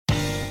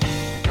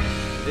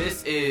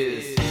This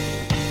is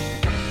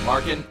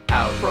Markin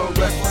Out. Pro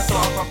Wrestling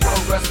Talk by Pro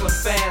Wrestling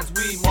fans.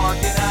 We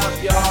marking out,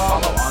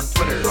 y'all. Follow on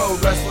Twitter. Pro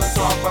Wrestling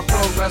Talk by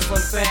Pro Wrestling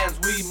fans.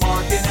 We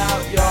marking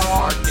out,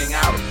 y'all. Marking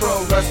Out.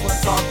 Pro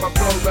Wrestling Talk by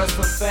Pro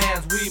Wrestling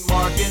fans. We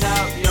marking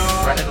out,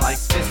 y'all. Brennan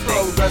likes fisting.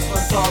 Pro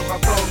Wrestling Talk by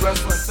Pro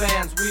Wrestling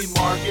fans. We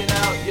marking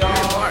out, y'all.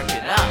 We're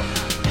marking out.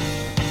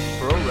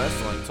 Pro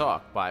Wrestling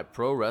Talk by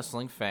Pro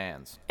Wrestling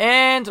fans.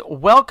 And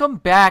welcome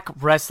back,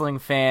 wrestling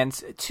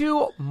fans,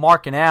 to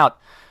Markin Out.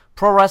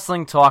 Pro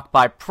Wrestling Talk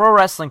by Pro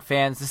Wrestling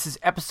fans. This is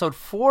episode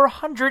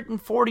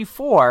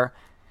 444,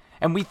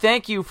 and we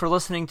thank you for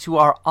listening to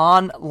our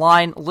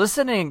online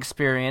listening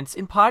experience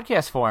in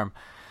podcast form.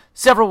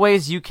 Several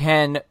ways you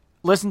can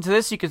listen to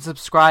this. You can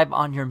subscribe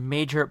on your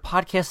major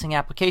podcasting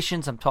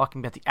applications. I'm talking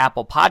about the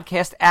Apple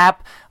Podcast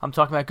app. I'm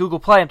talking about Google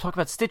Play. I'm talking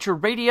about Stitcher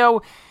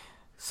Radio.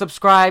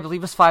 Subscribe,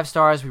 leave us 5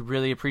 stars. We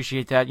really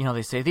appreciate that. You know,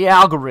 they say the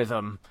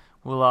algorithm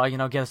will,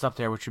 get us up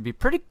there, which would be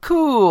pretty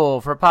cool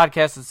for a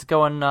podcast that's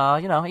going,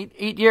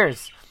 8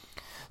 years.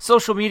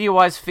 Social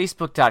media-wise,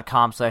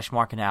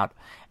 Facebook.com/MarkinOut,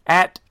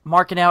 at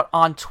MarkinOut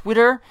on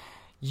Twitter,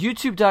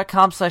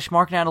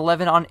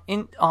 YouTube.com/MarkinOut11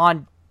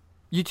 on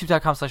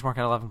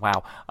YouTube.com/MarkinOut11.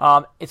 Wow.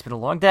 It's been a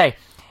long day.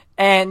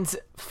 And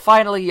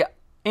finally,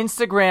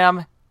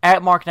 Instagram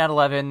at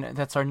MarkinOut11.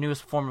 That's our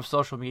newest form of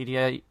social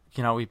media.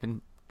 You know, we've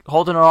been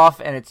holding it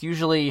off, and it's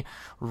usually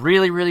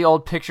really, really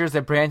old pictures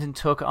that Brandon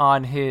took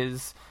on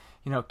his,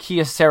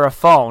 Kia Sarah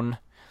phone.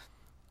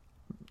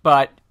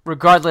 But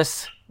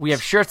regardless, we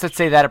have shirts that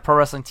say that at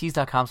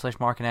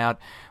ProWrestlingTees.com/MarkinOut.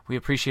 We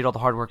appreciate all the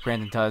hard work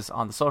Brandon does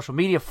on the social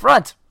media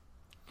front.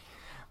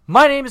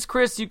 My name is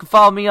Chris. You can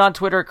follow me on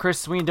Twitter,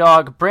 Chris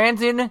Sweendog.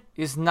 Brandon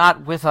is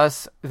not with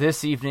us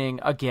this evening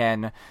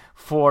again,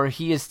 for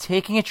he is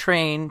taking a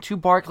train to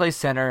Barclays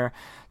Center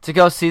to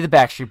go see the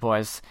Backstreet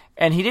Boys.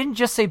 And he didn't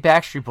just say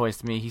Backstreet Boys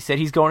to me. He said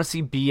he's going to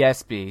see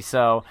BSB.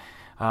 So,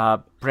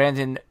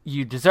 Brandon,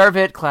 you deserve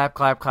it. Clap,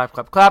 clap, clap,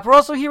 clap, clap. We're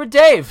also here with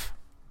Dave.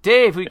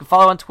 Dave, who you can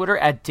follow on Twitter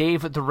at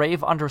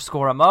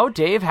DaveTheRave_MO.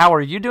 Dave, how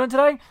are you doing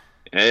today?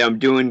 Hey, I'm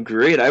doing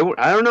great. I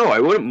don't know. I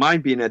wouldn't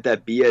mind being at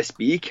that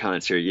BSB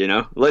concert,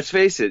 Let's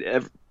face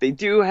it, they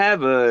do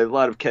have a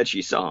lot of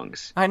catchy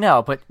songs. I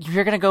know, but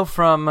you're going to go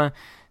from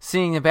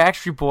seeing the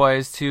Backstreet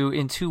Boys to,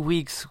 in 2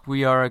 weeks,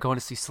 we are going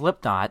to see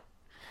Slipknot,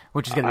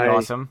 which is going to be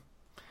awesome.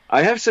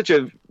 I have such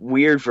a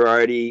weird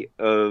variety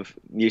of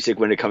music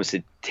when it comes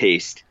to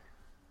taste.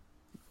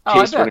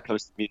 Taste when it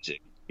comes to music.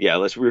 Yeah,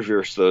 let's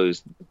reverse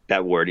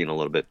that wording a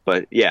little bit.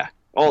 But yeah,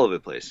 all over the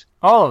place.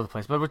 All over the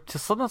place. But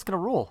Slipknot's going to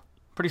rule.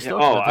 Pretty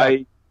stoked about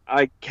that.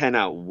 I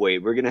cannot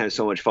wait. We're going to have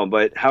so much fun.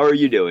 But how are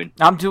you doing?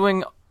 I'm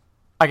doing,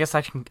 I guess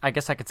I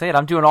could say it.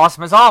 I'm doing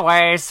awesome as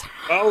always.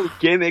 Oh,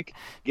 gimmick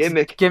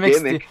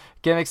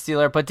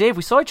stealer. But Dave,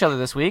 we saw each other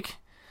this week.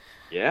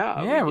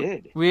 Yeah, we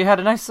did. We had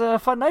a nice,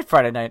 fun night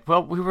Friday night.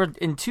 Well, we were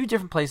in 2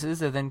 different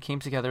places and then came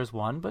together as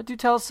one. But do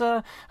tell us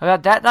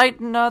about that night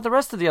and the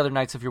rest of the other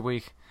nights of your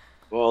week.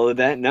 Well,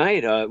 that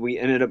night we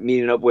ended up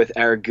meeting up with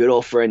our good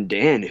old friend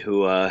Dan,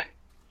 who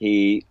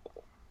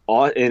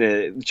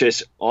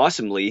just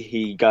awesomely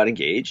he got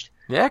engaged.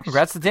 Yeah,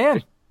 congrats to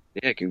Dan.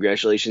 Yeah,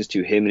 congratulations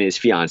to him and his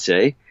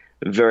fiance.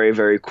 Very,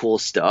 very cool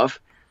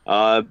stuff.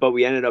 But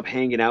we ended up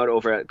hanging out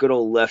over at good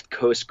old Left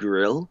Coast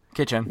Grill.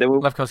 Kitchen.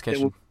 Left Coast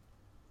Kitchen.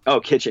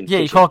 Kitchen. Yeah,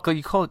 kitchen.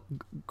 You call it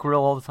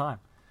grill all the time.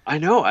 I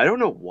know. I don't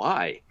know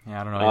why.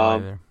 Yeah, I don't know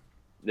either.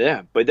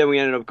 Yeah, but then we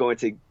ended up going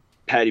to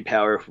Patty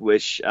Power,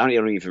 which I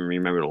don't even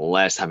remember the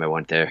last time I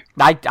went there.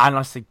 I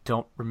honestly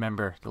don't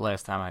remember the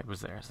last time I was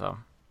there. So.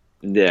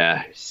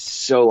 Yeah,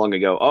 so long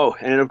ago. Oh,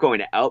 I ended up going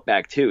to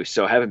Outback too,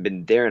 so I haven't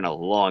been there in a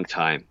long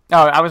time.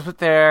 Oh, I was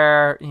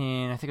there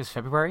in I think it was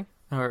February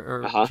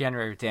or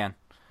January with Dan.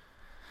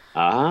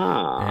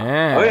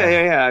 Yeah. Oh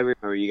yeah. I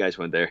remember you guys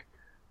went there.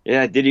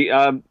 Yeah, did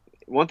you?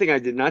 One thing I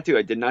did not do,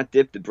 I did not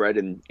dip the bread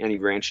in any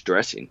ranch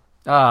dressing.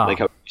 Oh. Like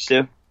how we used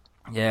to.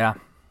 Yeah.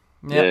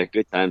 Yep. Yeah,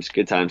 good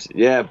times.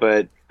 Yeah,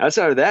 but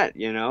outside of that,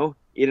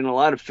 eating a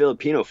lot of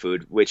Filipino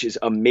food, which is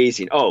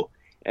amazing. Oh,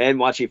 and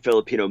watching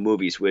Filipino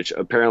movies, which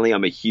apparently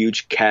I'm a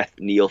huge Kath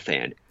Neal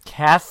fan.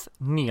 Kath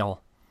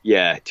Neal?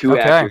 Yeah, 2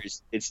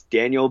 actors. It's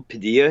Daniel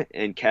Padilla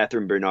and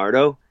Catherine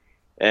Bernardo.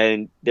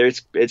 And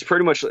it's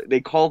pretty much,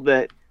 they called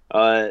that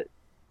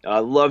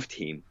Love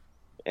Team.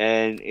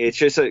 And it's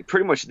just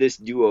pretty much this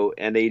duo,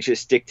 and they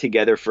just stick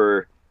together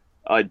for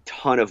a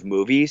ton of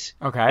movies.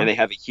 Okay. And they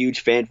have a huge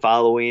fan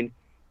following.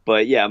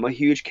 But yeah, I'm a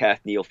huge Kath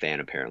Neal fan,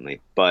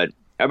 apparently. But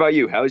how about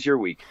you? How was your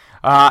week?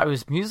 It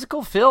was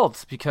musical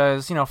filled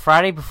because,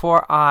 Friday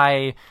before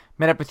I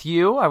met up with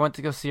you, I went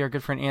to go see our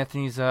good friend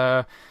Anthony's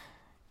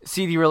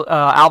CD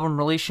album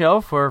release show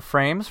for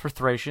Frames for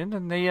Thracian,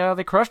 and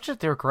they crushed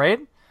it. They were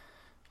great.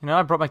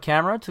 I brought my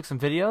camera, took some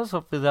videos.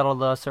 Hopefully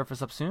that'll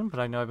surface up soon, but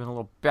I know I've been a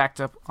little backed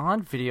up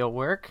on video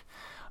work.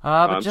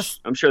 I'm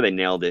sure they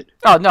nailed it.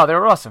 Oh, no, they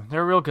were awesome. They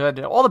were real good.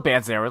 All the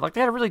bands there were they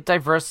had a really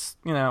diverse,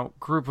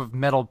 group of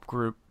metal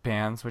group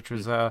bands, which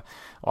was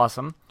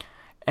awesome.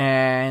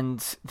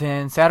 And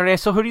then Saturday I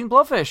saw Hootie and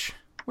Blowfish,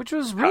 which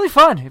was really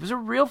fun. It was a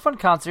real fun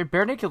concert.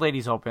 Bare Naked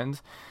Ladies opened.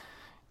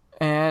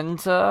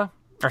 And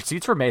our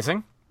seats were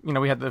amazing. You know,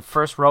 we had the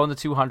first row in the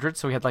 200,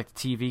 so we had like the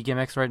TV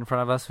gimmicks right in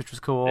front of us, which was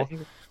cool.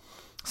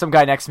 Some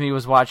guy next to me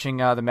was watching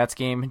the Mets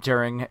game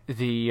during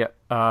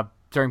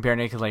Bare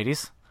Naked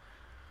Ladies.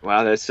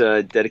 Wow, that's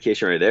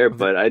dedication right there.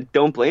 But I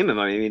don't blame him.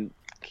 I mean,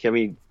 can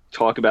we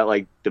talk about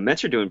like the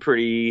Mets are doing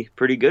pretty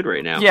good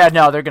right now? Yeah,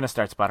 no, they're gonna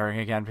start sputtering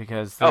again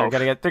because they're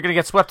gonna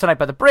get swept tonight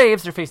by the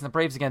Braves. They're facing the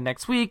Braves again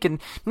next week, and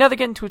now they're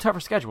getting to a tougher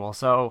schedule.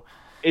 So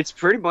it's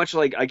pretty much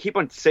like I keep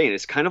on saying.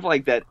 It's kind of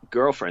like that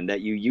girlfriend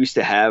that you used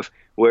to have.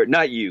 Where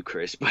not you,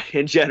 Chris, but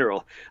in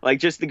general, like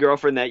just the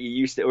girlfriend that you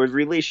used to, or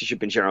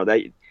relationship in general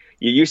that you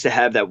used to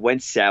have that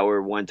went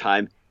sour one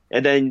time,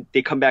 and then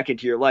they come back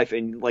into your life,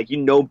 and like you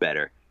know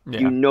better. Yeah.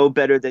 You know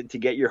better than to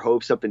get your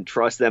hopes up and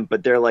trust them,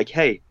 but they're like,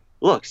 hey,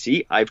 look,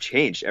 see, I've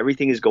changed.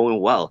 Everything is going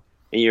well.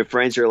 And your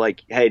friends are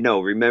like, hey, no,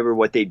 remember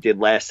what they did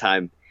last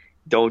time.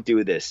 Don't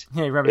do this.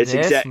 Yeah, remember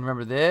this,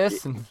 remember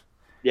this. And...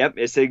 Yep,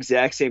 it's the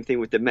exact same thing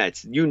with the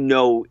Mets. You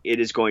know it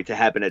is going to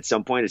happen at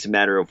some point. It's a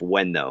matter of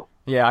when, though.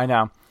 Yeah, I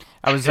know.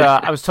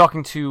 I was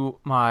talking to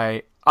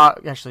my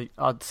actually,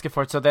 I'll skip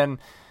forward. So then,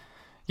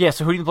 yeah,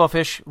 so Hootie and the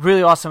Blowfish,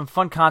 really awesome,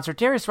 fun concert.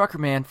 Darius Rucker,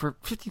 man, for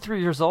 53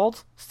 years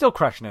old, still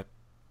crushing it.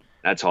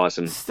 That's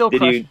awesome. Still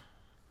crushing.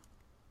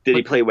 Did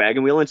he play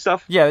Wagon Wheel and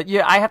stuff? Yeah,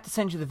 I have to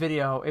send you the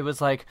video. It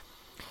was like,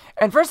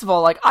 and first of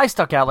all, like I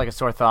stuck out like a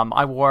sore thumb.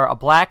 I wore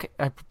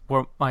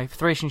my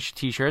Thracian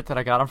t-shirt that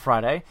I got on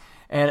Friday,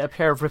 and a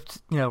pair of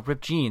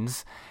ripped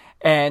jeans.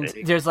 And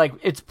there's like,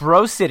 it's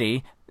Bro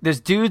City. There's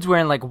dudes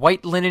wearing like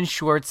white linen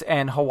shorts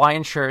and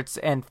Hawaiian shirts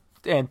and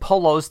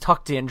polos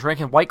tucked in,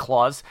 drinking White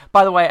Claws.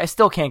 By the way, I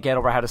still can't get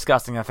over how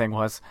disgusting that thing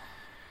was.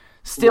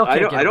 I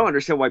don't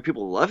understand why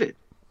people love it.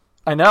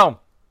 I know.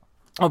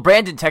 Well,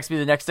 Brandon texted me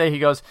the next day. He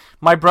goes,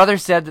 my brother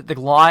said that the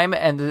lime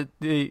and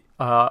the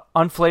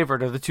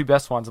unflavored are the two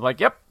best ones. I'm like,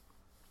 yep,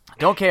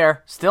 don't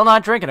care. Still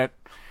not drinking it.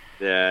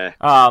 Yeah.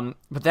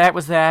 But that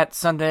was that.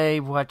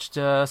 Sunday, watched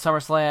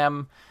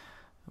SummerSlam.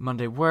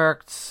 Monday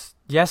worked.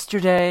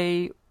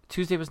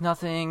 Tuesday was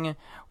nothing.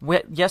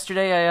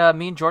 Yesterday,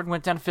 me and Jordan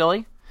went down to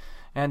Philly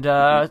and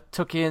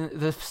took in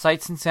the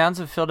sights and sounds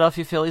of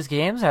Philadelphia Phillies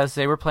games as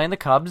they were playing the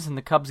Cubs, and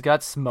the Cubs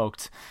got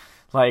smoked.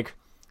 Like,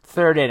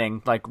 third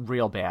inning, like,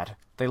 real bad.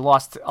 They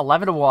lost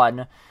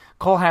 11-1.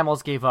 Cole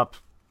Hamels gave up,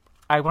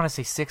 I want to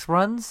say 6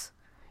 runs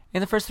in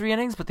the first 3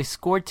 innings, but they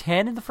scored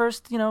 10 in the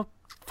first,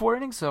 4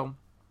 innings,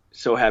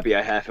 So happy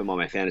I have him on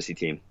my fantasy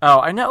team. Oh,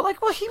 I know.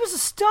 Like, well, he was a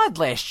stud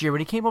last year when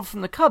he came over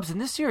from the Cubs,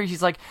 and this year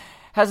he's like,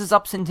 has his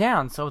ups and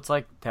downs, so it's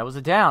like, that was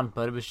a down,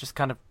 but it was just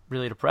kind of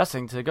really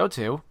depressing to go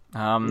to.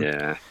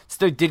 Yeah.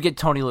 Still did get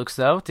Tony Luke's,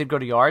 though. Did go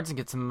to Yards and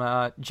get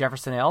some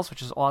Jefferson Ales,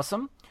 which is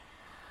awesome.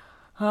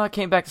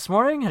 Came back this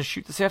morning, had a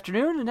shoot this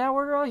afternoon, and now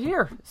we're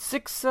here.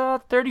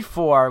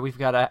 6:34. We've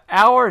got an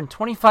hour and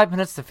 25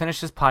 minutes to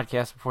finish this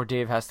podcast before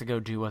Dave has to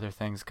go do other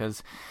things,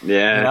 because,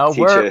 help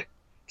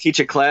teach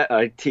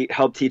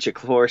a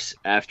course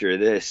after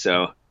this,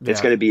 so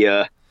it's going to be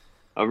a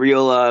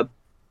real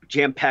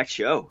jam-packed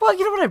show. Well,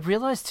 you know what I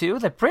realized, too?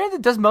 That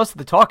Brandon does most of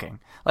the talking.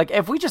 Like,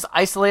 if we just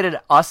isolated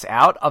us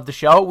out of the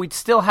show, we'd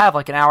still have,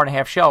 like, an hour and a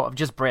half show of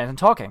just Brandon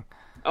talking.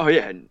 Oh,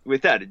 yeah,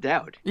 without a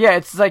doubt. Yeah,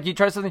 it's like you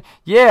try something,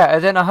 yeah,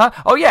 and then,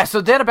 oh, yeah,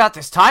 so then about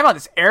this time on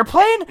this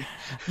airplane,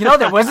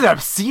 there wasn't a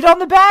seat on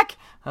the back?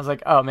 I was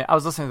like, oh, man, I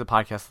was listening to the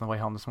podcast on the way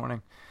home this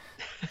morning,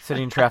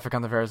 sitting in traffic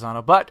on the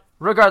Verrazano. But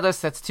regardless,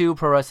 that's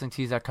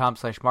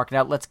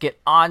ProWrestlingTees.com/markingout. Let's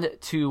get on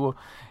to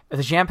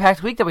the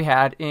jam-packed week that we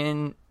had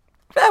in,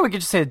 we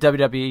could just say the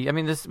WWE. I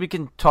mean, we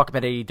can talk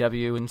about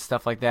AEW and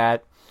stuff like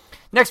that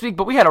next week,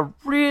 but we had a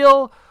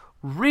real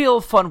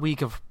fun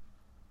week of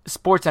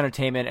sports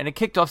entertainment, and it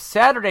kicked off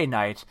Saturday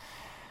night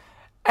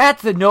at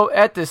the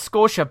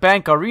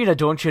Scotiabank Arena.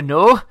 Don't you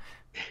know?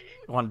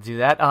 I want to do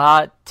that.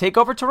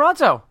 TakeOver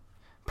Toronto.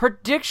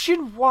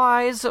 Prediction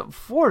wise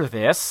for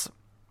this,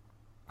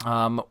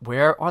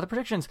 where are the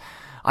predictions?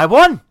 I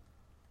won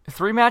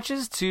 3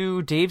 matches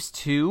to Dave's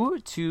 2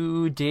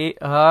 to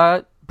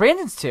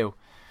Brandon's 2.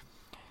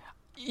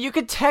 You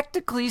could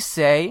technically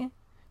say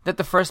that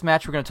the first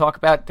match we're going to talk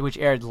about, which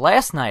aired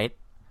last night,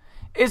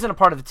 isn't a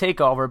part of the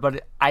TakeOver,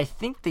 but I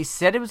think they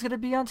said it was going to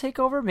be on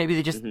TakeOver. Maybe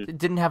they just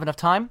didn't have enough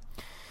time.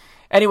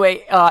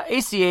 Anyway,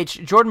 ACH,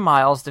 Jordan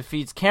Miles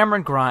defeats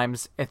Cameron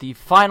Grimes at the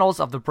finals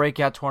of the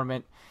Breakout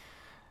Tournament.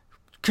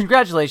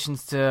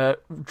 Congratulations to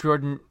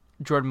Jordan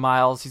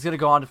Miles. He's going to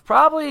go on to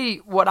probably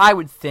what I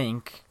would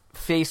think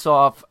face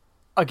off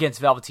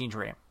against Velveteen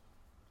Dream.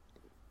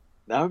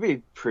 That would be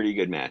a pretty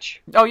good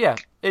match. Oh, yeah.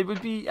 It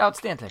would be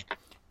outstanding.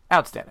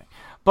 Outstanding.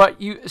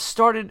 But you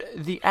started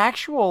the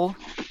actual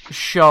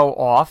show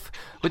off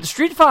with the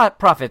Street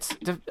Profits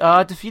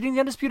defeating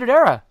the Undisputed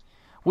Era,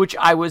 which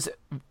I was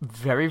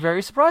very,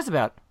 very surprised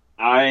about.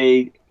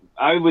 I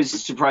was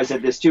surprised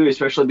at this, too,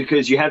 especially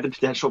because you had the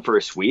potential for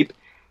a sweep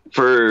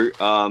for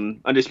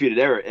Undisputed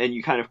Era, and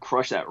you kind of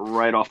crushed that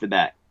right off the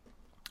bat.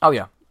 Oh,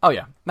 yeah.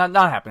 Not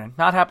happening.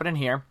 Not happening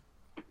here.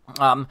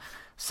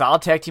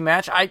 Solid tag team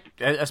match. I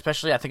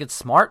think it's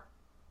smart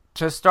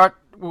to start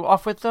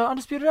off with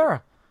Undisputed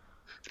Era.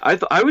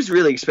 I was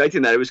really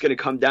expecting that it was going to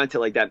come down to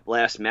like that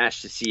last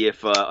match to see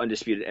if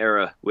Undisputed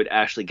Era would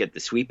actually get the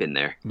sweep in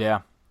there.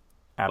 Yeah.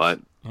 But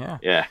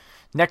yeah.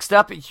 Next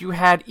up, you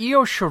had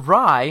Io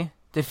Shirai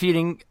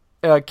defeating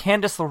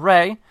Candice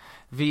LeRae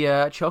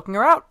via choking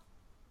her out.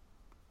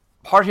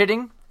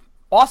 Hard-hitting,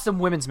 awesome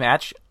women's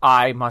match,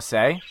 I must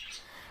say.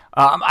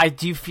 I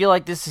do feel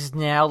like this is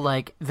now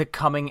like the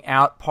coming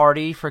out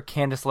party for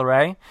Candice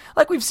LeRae.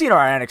 Like we've seen her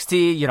on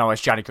NXT,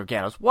 as Johnny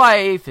Gargano's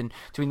wife and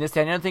doing this,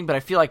 that, and the other thing. But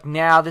I feel like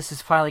now this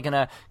is finally going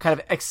to kind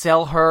of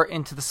excel her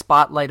into the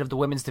spotlight of the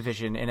women's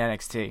division in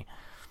NXT.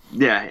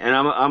 Yeah, and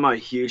I'm a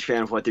huge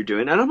fan of what they're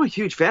doing, and I'm a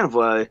huge fan of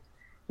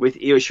with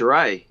Io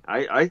Shirai.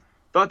 I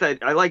thought that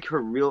I like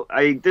her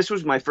this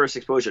was my first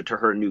exposure to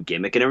her new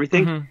gimmick and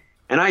everything,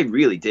 and I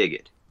really dig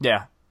it.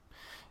 Yeah.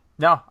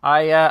 No,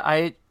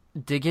 I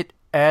dig it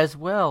as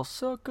well.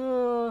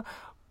 Sucker.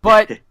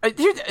 But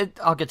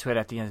I'll get to it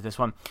at the end of this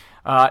one.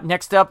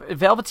 Next up,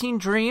 Velveteen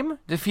Dream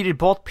defeated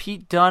both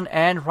Pete Dunne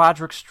and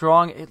Roderick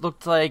Strong. It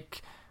looked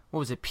like, what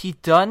was it,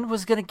 Pete Dunne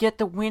was going to get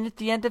the win at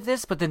the end of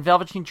this, but then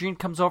Velveteen Dream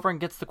comes over and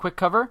gets the quick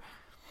cover.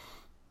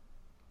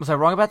 Was I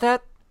wrong about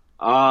that?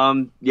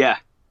 Yeah.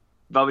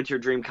 Velveteen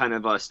Dream kind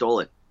of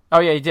stole it.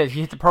 Oh, yeah, he did.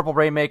 He hit the Purple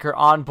Rainmaker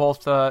on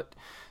both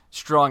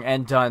Strong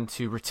and Dunne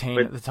to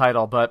retain the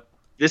title, but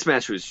this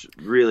match was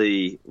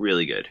really,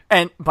 really good.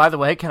 And by the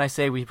way, can I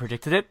say we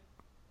predicted it?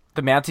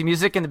 The Mountie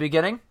music in the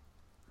beginning.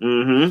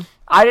 Mm-hmm.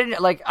 I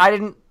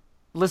didn't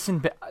listen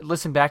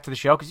back to the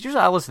show because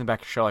usually I listen back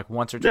to the show like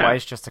once or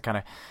twice just to kind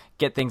of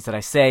get things that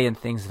I say and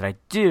things that I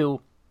do.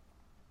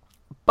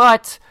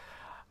 But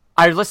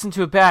I listened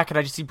to it back and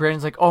I just see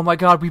Brandon's like, "Oh my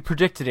God, we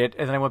predicted it!"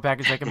 And then I went back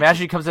and it's like,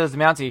 imagine he comes out as the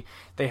Mountie.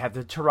 They had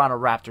the Toronto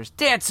Raptors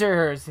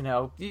dancers.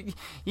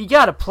 You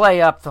got to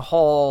play up the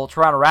whole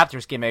Toronto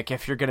Raptors gimmick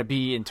if you're going to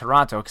be in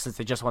Toronto since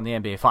they just won the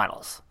NBA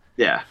Finals.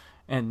 Yeah.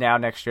 And now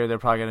next year they're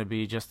probably going to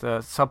be just a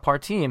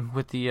subpar team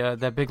with the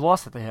that big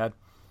loss that they had.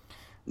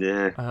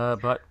 Yeah.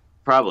 But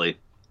probably.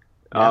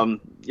 Yeah.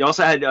 You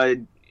also had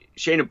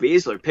Shayna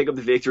Baszler pick up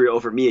the victory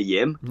over Mia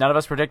Yim. None of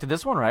us predicted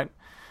this one, right?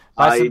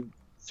 I'm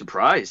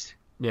surprised.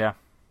 Yeah.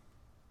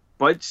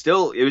 But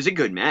still, it was a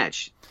good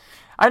match.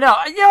 I know.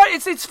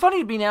 It's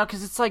funny to me now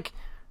because it's like,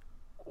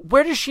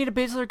 where does Shayna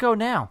Baszler go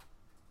now?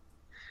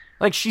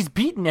 Like, she's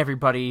beaten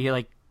everybody,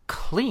 like,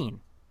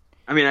 clean.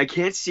 I mean,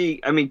 Candice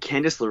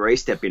LeRae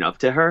stepping up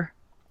to her.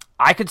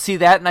 I could see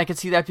that, and I could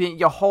see that being,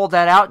 you hold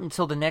that out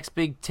until the next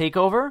big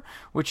takeover,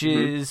 which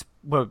is,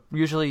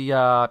 usually,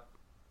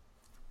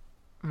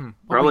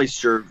 probably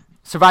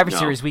Survivor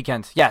Series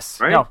weekend.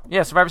 Yes. Right? No.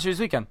 Yeah, Survivor Series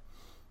weekend.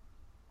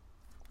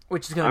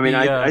 Which is going to be...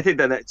 I think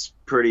that's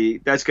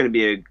going to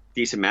be a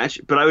decent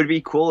match, but I would be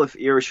cool if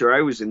Io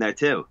Shirai was in that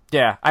too.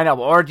 Yeah, I know.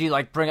 Or do you,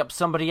 like, bring up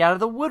somebody out of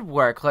the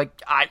woodwork?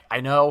 Like,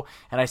 I know,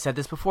 and I said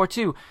this before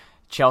too,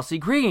 Chelsea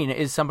Green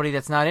is somebody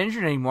that's not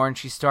injured anymore, and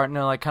she's starting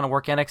to, like, kind of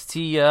work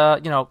NXT,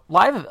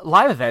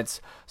 live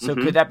events. So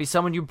could that be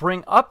someone you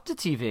bring up to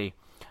TV?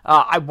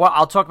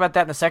 I'll talk about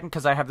that in a second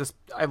because I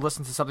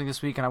listened to something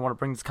this week, and I want to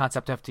bring this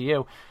concept up to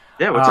you.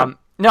 Yeah, what's up?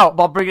 No,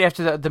 I'll bring it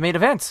after the main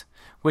event,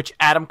 which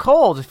Adam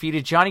Cole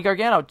defeated Johnny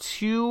Gargano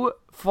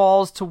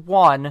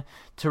 2-1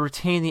 to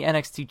retain the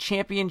NXT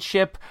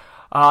Championship.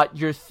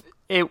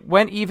 It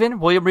went even.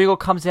 William Regal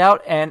comes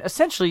out, and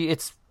essentially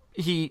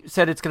he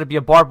said it's going to be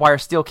a barbed wire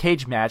steel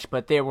cage match,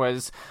 but there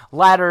was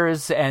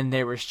ladders, and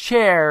there was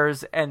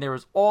chairs, and there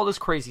was all this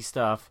crazy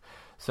stuff.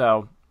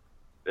 So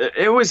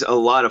it was a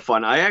lot of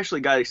fun. I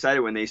actually got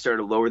excited when they started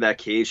to lower that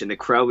cage, and the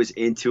crowd was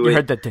into it. You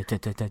heard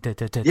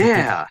the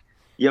yeah.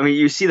 I mean,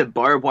 you see the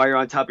barbed wire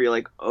on top, you're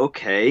like,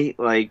 okay,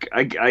 like,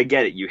 I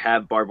get it. You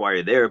have barbed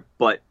wire there,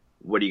 but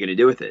what are you going to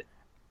do with it?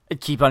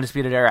 Keep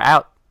Undisputed Era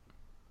out.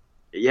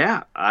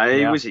 Yeah,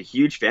 I was a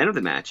huge fan of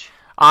the match.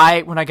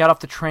 When I got off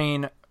the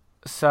train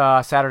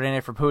Saturday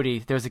night for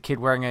Pootie, there was a kid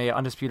wearing a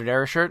Undisputed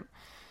Era shirt.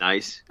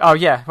 Nice. Oh,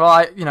 yeah.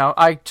 Well,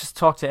 I just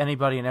talk to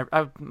anybody, and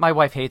my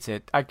wife hates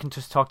it. I can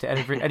just talk to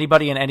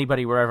anybody and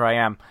anybody wherever I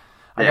am.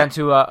 I got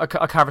into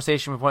a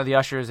conversation with one of the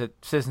ushers at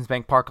Citizens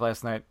Bank Park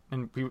last night,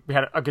 and we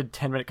had a good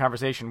 10-minute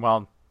conversation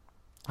while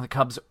the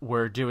Cubs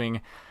were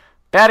doing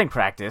batting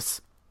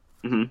practice.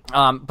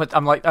 Mm-hmm. But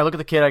I'm like, I look at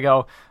the kid,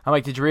 I'm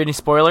like, did you read any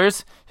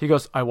spoilers? He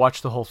goes, I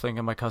watched the whole thing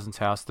at my cousin's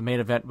house. The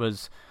main event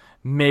was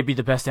maybe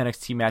the best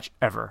NXT match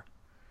ever.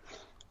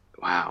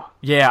 Wow.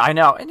 Yeah, I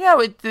know. And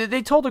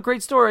they told a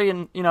great story,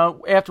 and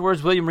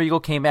afterwards William Regal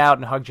came out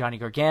and hugged Johnny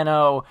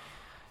Gargano.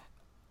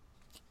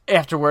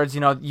 Afterwards,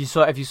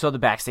 if you saw the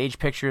backstage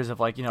pictures of,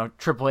 like,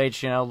 Triple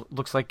H,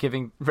 looks like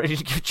ready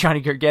to give Johnny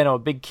Gargano a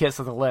big kiss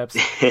on the lips.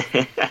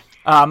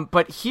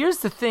 But here's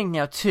the thing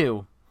now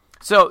too.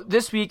 So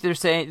this week they're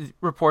saying,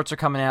 reports are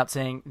coming out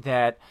saying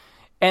that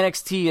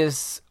NXT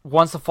is,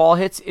 once the fall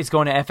hits, is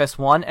going to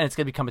FS1 and it's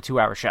going to become a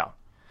 2-hour show.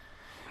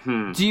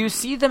 Do you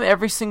see them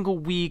every single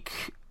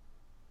week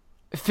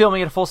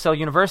filming at a Full Sail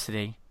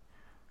University?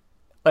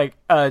 Like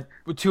a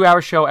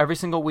 2-hour show every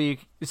single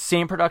week,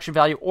 same production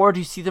value, or do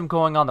you see them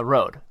going on the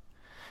road?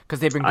 Because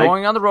they've been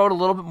going on the road a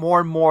little bit more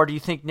and more. Do you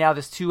think now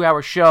this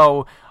 2-hour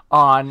show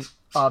on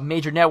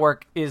major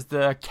network is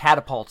the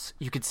catapult,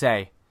 you could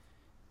say,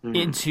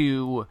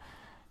 into,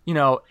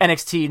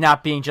 NXT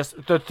not being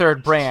just the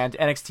third brand,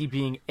 NXT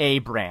being a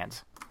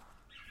brand.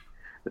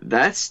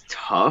 That's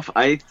tough.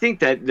 I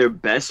think that they're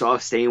best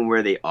off staying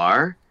where they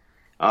are,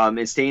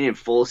 and staying in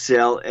Full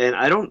Sail. And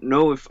I don't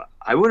know if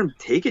I wouldn't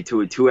take it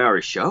to a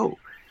 2-hour show.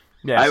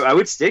 Yes. I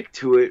would stick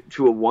to a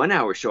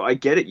 1-hour show. I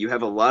get it. You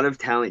have a lot of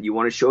talent. You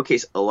want to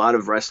showcase a lot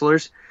of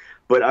wrestlers.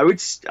 But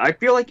I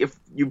feel like if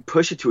you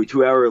push it to a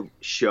 2-hour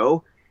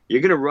show,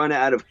 you're going to run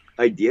out of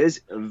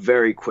ideas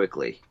very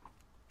quickly.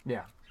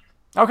 Yeah.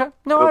 Okay.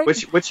 No.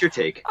 What's your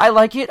take? I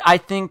like it. I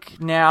think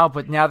now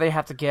they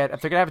have to get,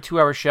 if they're going to have a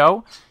 2-hour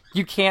show,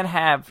 you can't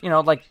have,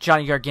 like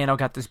Johnny Gargano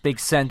got this big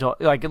send-off.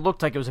 Like, it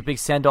looked like it was a big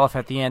send-off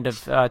at the end of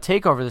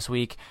TakeOver this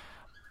week.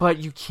 But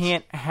you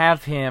can't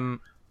have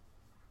him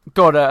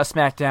go to a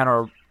SmackDown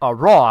or a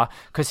Raw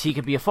because he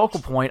could be a focal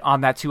point on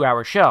that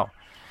 2-hour show.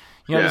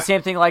 The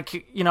same thing like,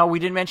 we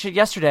didn't mention it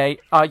yesterday.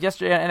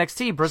 Yesterday at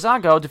NXT,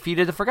 Breezango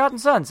defeated the Forgotten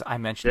Sons. I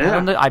mentioned that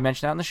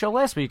on the show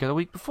last week or the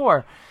week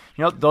before.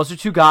 Those are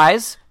two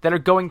guys that are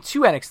going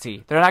to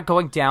NXT. They're not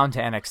going down to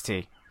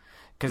NXT.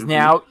 Because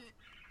now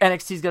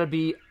NXT is going to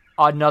be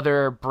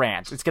another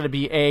brand. It's going to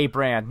be a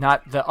brand,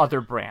 not the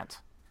other brand.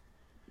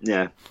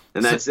 Yeah,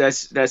 and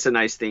that's a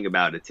nice thing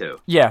about it too.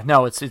 Yeah,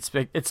 no, it's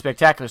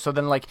spectacular. So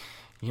then,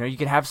 you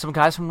can have some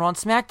guys from Raw and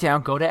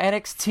SmackDown go to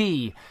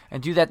NXT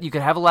and do that. You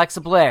could have Alexa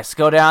Bliss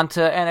go down to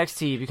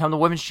NXT, become the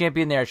women's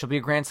champion there. She'll be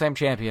a Grand Slam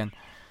champion.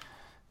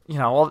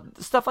 All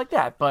stuff like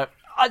that. But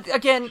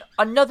again,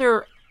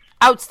 another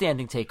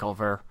outstanding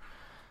takeover.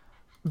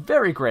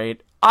 Very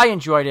great. I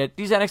enjoyed it.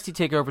 These NXT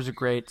takeovers are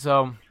great.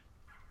 So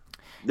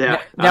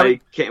yeah,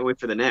 I can't wait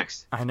for the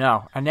next. I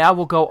know. And now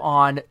we'll go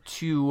on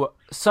to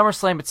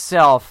SummerSlam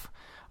itself.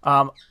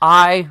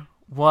 I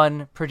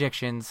won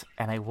predictions,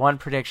 and I won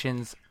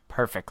predictions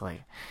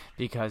perfectly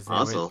because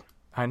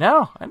I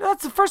know, and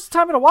that's the first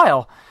time in a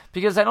while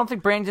because I don't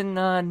think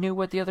Brandon knew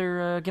what the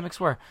other gimmicks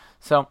were.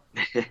 So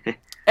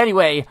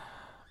anyway,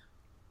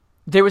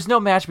 there was no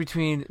match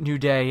between New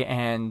Day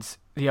and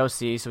the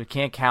OC, so we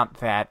can't count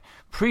that.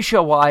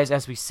 Pre-show wise,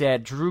 as we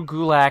said, Drew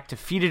Gulak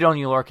defeated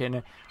Oney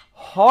Lorcan.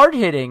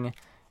 Hard-hitting,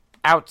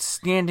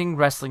 outstanding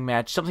wrestling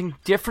match. Something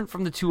different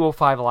from the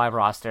 205 Live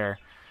roster.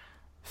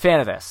 Fan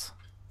of this.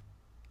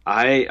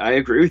 I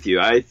agree with you.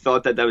 I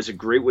thought that was a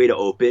great way to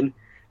open,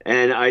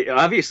 and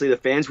obviously the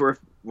fans were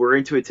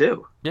into it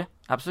too. Yeah,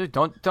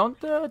 absolutely.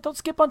 Don't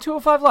skip on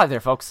 205 Live there,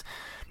 folks.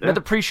 Yeah.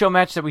 Another pre-show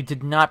match that we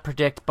did not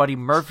predict. Buddy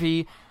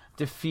Murphy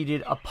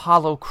defeated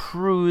Apollo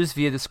Crews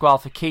via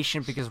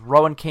disqualification because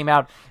Rowan came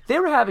out. They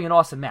were having an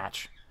awesome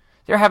match.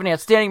 They're having an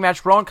outstanding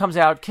match. Rowan comes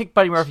out, kicked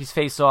Buddy Murphy's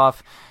face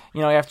off,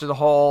 after the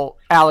whole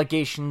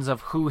allegations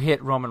of who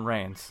hit Roman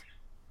Reigns.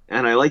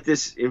 And I like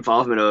this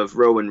involvement of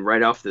Rowan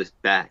right off the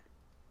bat.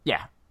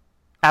 Yeah,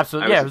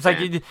 absolutely. It was like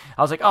I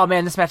was like, oh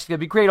man, this match is gonna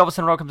be great. All of a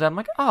sudden, Rowan comes out. I'm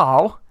like,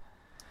 oh,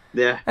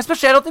 yeah.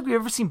 Especially, I don't think we've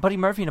ever seen Buddy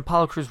Murphy and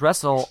Apollo Crews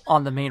wrestle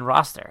on the main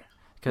roster.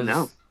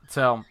 No.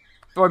 So,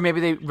 or maybe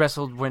they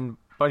wrestled when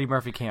Buddy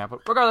Murphy came out.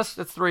 But regardless,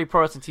 that's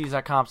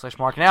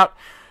ProWrestlingTees.com/markingout.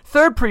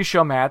 Third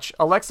pre-show match: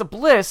 Alexa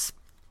Bliss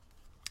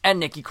and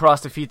Nikki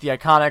Cross defeat the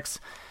Iconics.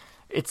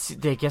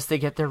 I guess they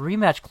get their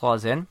rematch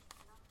clause in.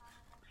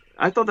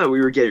 I thought that we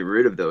were getting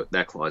rid of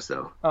that clause,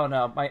 though. Oh,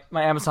 no.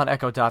 My Amazon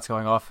Echo Dot's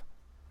going off.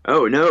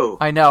 Oh, no.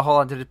 I know. Hold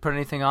on. Did it put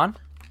anything on?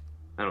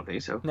 I don't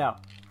think so. No.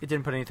 It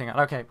didn't put anything on.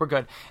 Okay, we're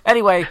good.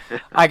 Anyway,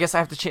 I guess I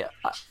have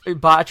to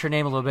botch her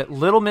name a little bit.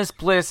 Little Miss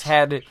Bliss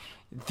had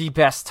the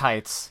best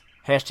tights.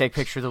 #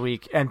 picture of the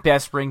week. And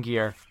best ring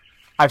gear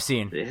I've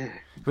seen. Yeah.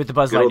 With the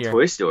Buzz Good Lightyear. old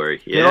Toy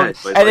Story. Yeah.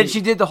 And then she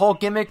did the whole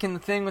gimmick and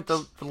the thing with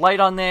the light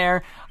on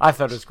there. I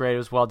thought it was great. It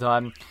was well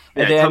done.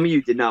 And then, tell me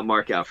you did not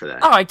mark out for that.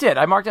 Oh, I did.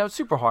 I marked out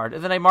super hard.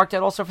 And then I marked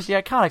out also for the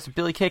Iconics with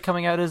Billy Kay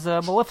coming out as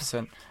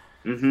Maleficent.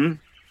 Mm-hmm.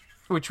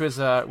 Which was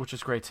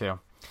great too.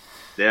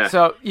 Yeah.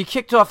 So you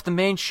kicked off the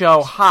main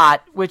show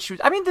hot,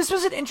 this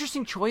was an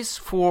interesting choice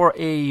for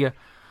a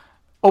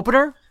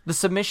opener, the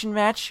submission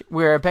match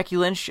where Becky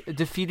Lynch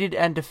defeated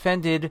and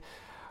defended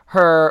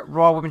her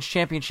Raw Women's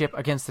Championship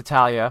against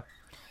Natalya.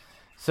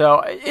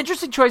 So,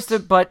 interesting choice,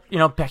 but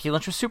Becky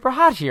Lynch was super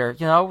hot here.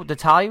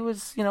 Natalya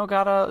was,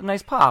 got a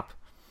nice pop.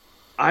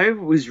 I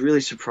was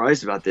really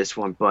surprised about this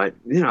one, but,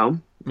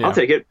 I'll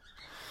take it.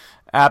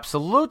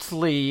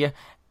 Absolutely.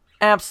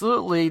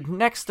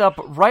 Next up,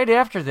 right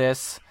after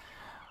this,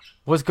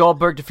 was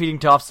Goldberg defeating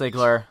Dolph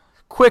Ziggler.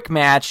 Quick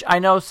match. I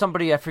know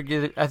somebody, I think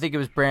it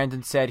was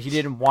Brandon, said he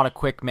didn't want a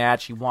quick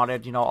match. He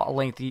wanted, a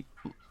lengthy,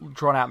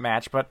 drawn-out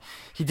match, but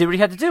he did what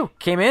he had to do.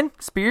 Came in,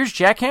 spears,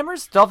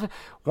 jackhammers, Dolph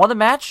won the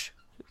match.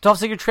 Dolph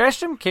Ziggler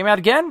trashed him, came out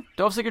again.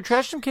 Dolph Ziggler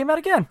trashed him, came out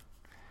again.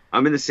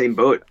 I'm in the same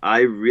boat. I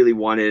really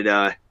wanted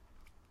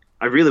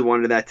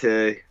that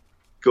to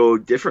go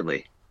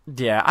differently.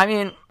 Yeah,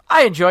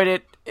 I enjoyed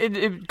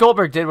it.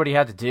 Goldberg did what he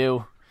had to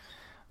do.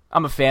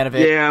 I'm a fan of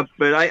it. Yeah,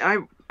 but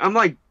I'm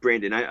like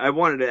Brandon. I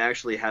wanted to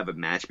actually have a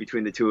match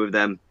between the two of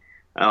them,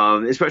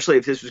 especially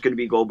if this was going to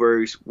be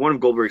one of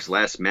Goldberg's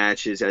last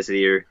matches as the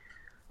year.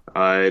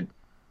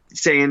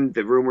 saying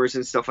the rumors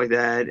and stuff like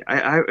that.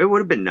 It would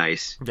have been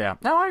nice. Yeah.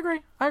 No, I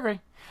agree.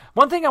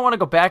 One thing I want to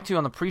go back to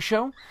on the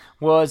pre-show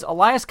was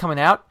Elias coming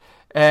out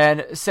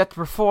and set to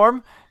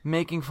perform,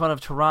 making fun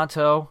of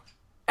Toronto,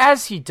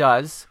 as he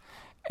does.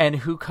 And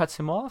who cuts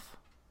him off?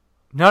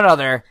 None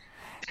other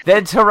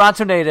than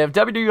Toronto native,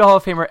 WWE Hall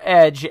of Famer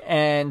Edge,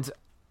 and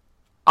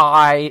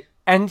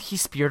he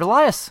speared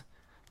Elias.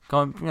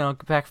 Going,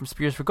 back from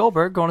spears for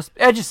Goldberg, going to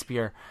Edge's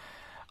spear.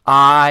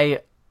 I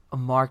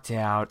marked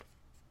out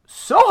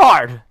so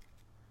hard.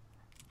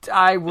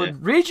 I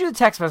would read you the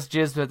text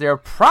messages, but they're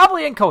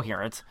probably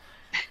incoherent.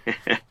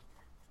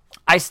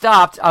 I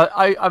stopped.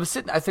 I was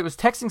sitting. I think I was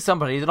texting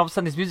somebody. Then all of a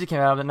sudden, this music came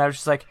out, and I was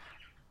just like,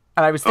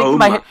 and I was thinking in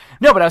my head.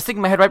 No, but I was thinking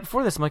in my head right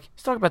before this. I'm like,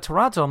 he's talking about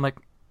Toronto. I'm like,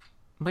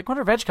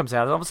 wonder if Edge comes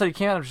out. And all of a sudden, he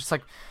came out. I was just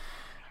like,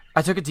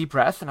 I took a deep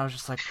breath, and I was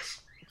just like,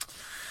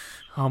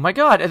 oh my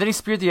god! And then he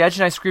speared the Edge,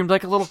 and I screamed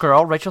like a little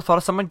girl. Rachel thought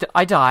of someone.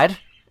 I died,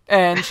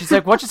 and she's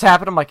like, "What just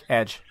happened?" I'm like,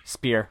 Edge,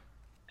 spear.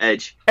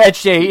 Edge,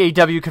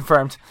 AEW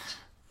confirmed.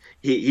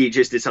 He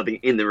just did something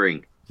in the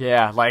ring.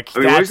 Yeah, like. I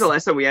mean, when was the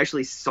last time we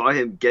actually saw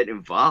him get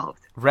involved?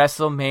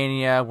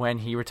 WrestleMania when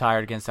he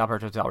retired against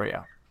Alberto Del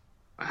Rio.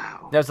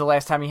 Wow. That was the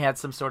last time he had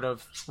some sort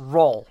of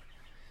role.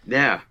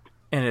 Yeah.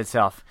 In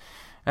itself.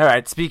 All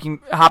right,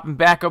 hopping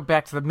back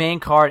to the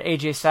main card,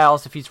 AJ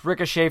Styles defeats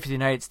Ricochet for the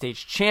United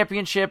States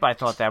Championship. I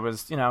thought that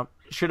was,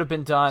 should have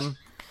been done,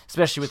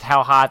 especially with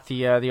how hot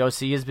the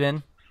OC has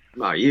been.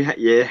 Oh, you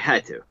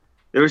had to.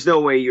 There was no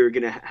way you were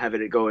going to have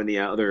it go in the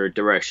other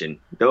direction.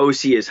 The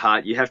OC is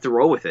hot. You have to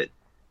roll with it.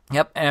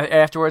 Yep, and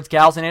afterwards,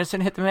 Gallows and Anderson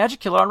hit the Magic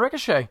Killer on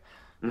Ricochet.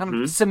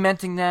 Kind of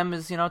cementing them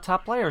as,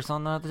 top players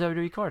on the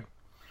WWE card.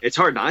 It's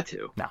hard not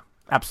to. No,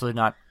 absolutely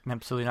not.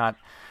 Absolutely not.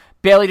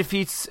 Bayley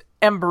defeats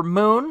Ember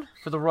Moon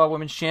for the Raw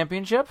Women's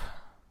Championship.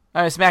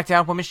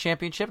 SmackDown Women's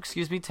Championship,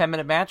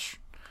 10-minute match.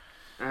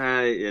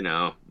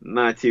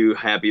 Not too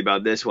happy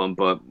about this one,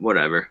 but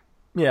whatever.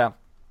 Yeah.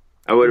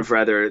 I would have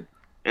rather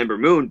Ember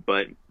Moon,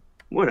 but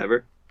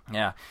whatever.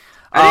 Yeah.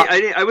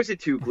 I wasn't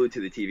too glued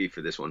to the TV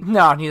for this one.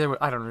 No, neither.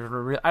 I don't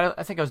remember.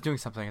 I think I was doing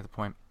something at the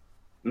point.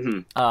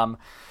 Mm-hmm.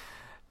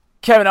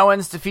 Kevin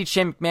Owens defeats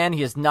Shane McMahon.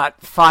 He is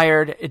not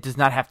fired. It does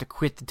not have to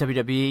quit the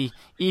WWE,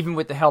 even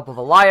with the help of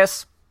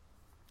Elias.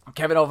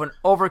 Kevin Owens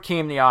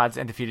overcame the odds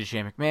and defeated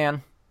Shane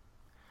McMahon.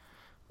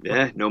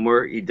 Yeah, no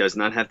more. He does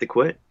not have to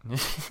quit.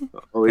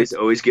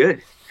 always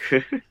good.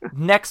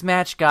 Next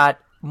match got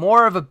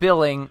more of a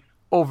billing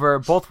over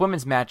both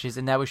women's matches,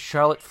 and that was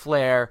Charlotte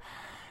Flair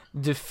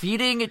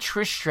defeating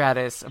Trish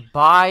Stratus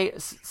by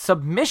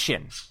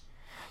submission.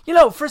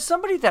 For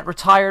somebody that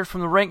retired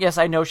from the ring, yes,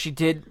 I know she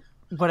did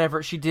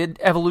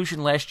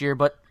Evolution last year,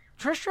 but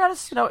Trish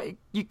Stratus,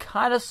 you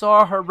kind of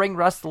saw her ring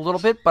rust a little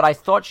bit, but I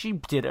thought she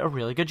did a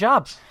really good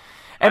job.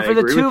 And for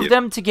the two of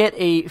them to get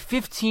a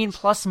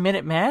 15-plus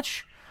minute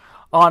match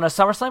on a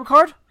SummerSlam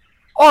card,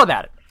 all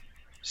about it.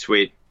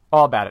 Sweet.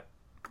 All about it.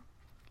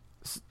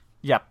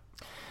 Yep.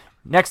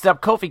 Next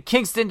up, Kofi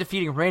Kingston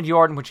defeating Randy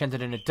Orton, which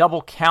ended in a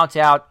double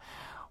count-out.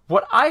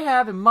 What I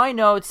have in my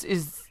notes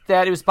is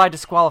that it was by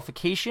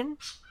disqualification.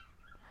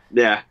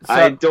 Yeah, so,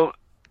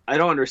 I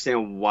don't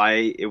understand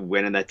why it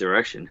went in that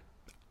direction.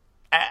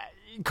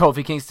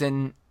 Kofi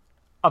Kingston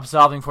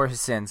absolving for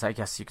his sins, I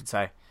guess you could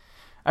say.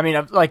 I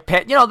mean, like,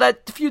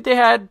 that feud they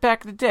had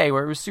back in the day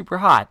where it was super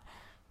hot.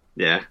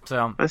 Yeah,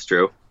 so that's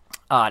true.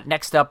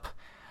 Next up,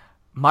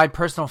 my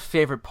personal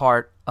favorite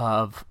part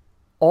of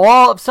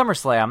all of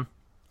SummerSlam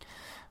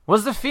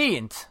was The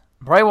Fiend.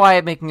 Bray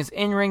Wyatt making his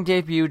in-ring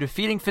debut,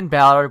 defeating Finn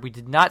Balor. We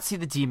did not see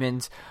the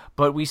Demons,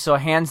 but we saw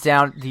hands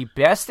down the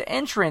best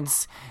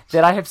entrance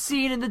that I have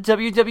seen in the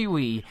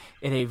WWE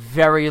in a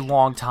very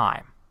long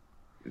time.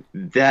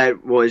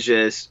 That was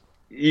just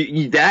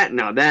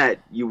that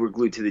you were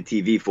glued to the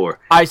TV for.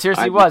 I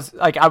seriously was.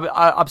 Like,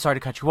 I'm sorry to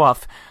cut you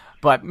off,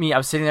 but I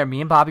was sitting there. Me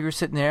and Bobby were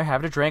sitting there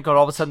having a drink, and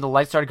all of a sudden the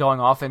lights started going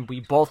off, and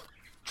we both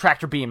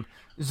tractor beam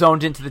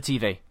zoned into the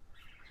TV.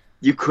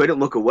 You couldn't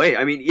look away.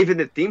 I mean, even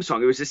the theme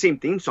song, it was the same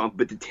theme song,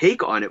 but the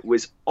take on it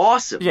was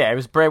awesome. Yeah, it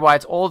was Bray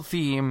Wyatt's old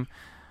theme,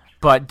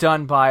 but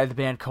done by the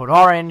band Code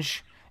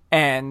Orange.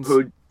 And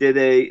who did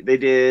they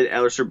did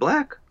Aleister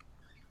Black?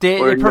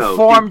 They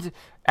performed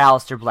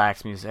Aleister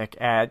Black's music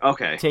at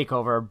Okay.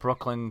 TakeOver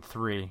Brooklyn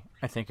 3,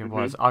 I think it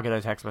was. I'll get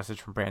a text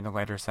message from Brandon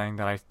later saying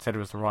that I said it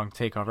was the wrong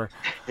TakeOver.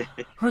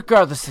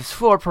 Regardless, it's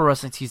for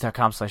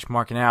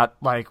ProWrestlingTees.com/Markin Out.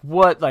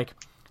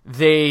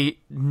 They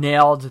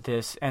nailed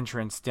this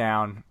entrance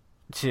down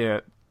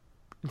to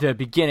the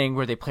beginning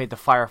where they played the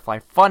Firefly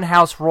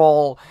Funhouse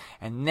role,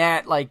 and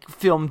that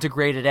film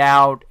degraded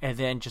out and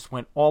then just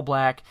went all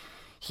black.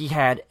 He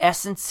had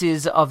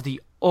essences of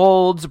the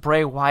old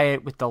Bray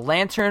Wyatt with the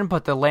lantern,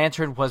 but the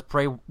lantern was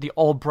the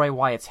old Bray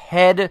Wyatt's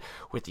head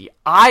with the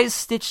eyes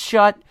stitched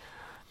shut.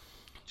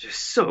 Just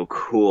so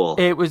cool.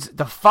 It was,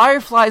 the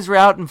Fireflies were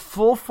out in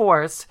full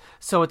force,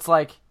 so it's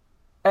like,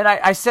 and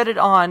I said it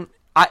on,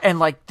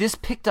 this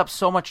picked up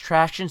so much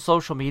traction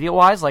social media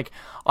wise,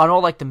 on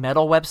all the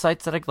metal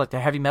websites that the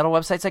heavy metal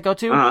websites I go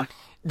to,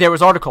 there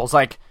was articles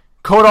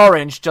Code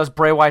Orange does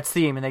Bray Wyatt's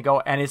theme, and they go,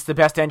 and it's the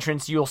best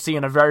entrance you'll see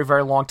in a very,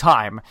 very long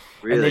time.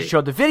 Really? And they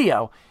showed the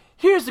video.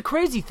 Here's the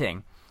crazy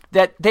thing,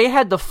 that they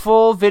had the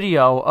full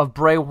video of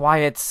Bray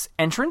Wyatt's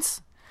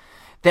entrance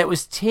that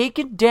was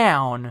taken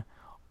down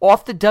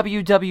off the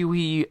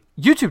WWE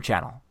YouTube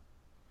channel.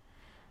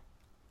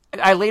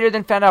 I later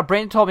then found out,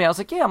 Brandon told me, I was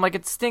like, yeah, I'm like,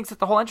 it stinks that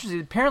the whole entrance,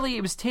 apparently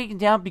it was taken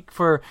down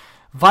for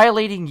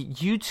violating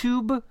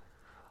YouTube,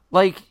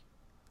 like,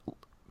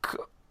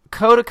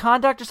 code of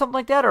conduct or something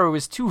like that, or it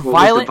was too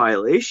violent. Was the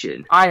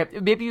violation?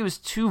 Maybe it was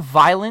too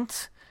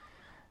violent.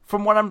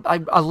 From what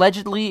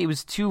allegedly, it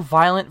was too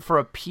violent for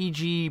a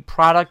PG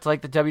product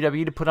like the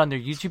WWE to put on their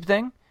YouTube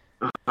thing.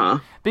 Uh-huh.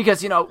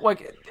 Because, you know,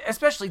 like,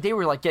 especially they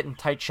were like getting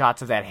tight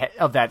shots of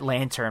that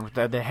lantern,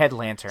 the head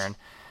lantern.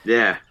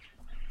 Yeah.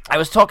 I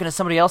was talking to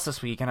somebody else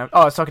this week, and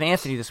I was talking to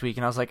Anthony this week,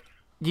 and I was like,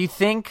 do you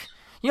think,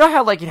 you know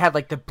how like it had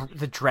like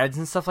the dreads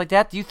and stuff like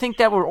that? Do you think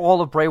that were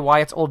all of Bray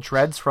Wyatt's old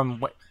dreads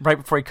from right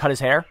before he cut his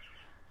hair?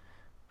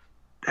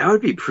 That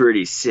would be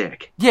pretty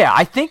sick. Yeah,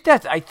 I think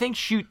that's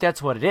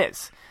what it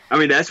is. I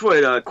mean, that's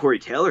what Corey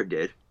Taylor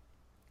did.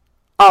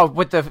 Oh,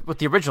 with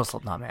the original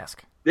Slipknot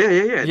mask.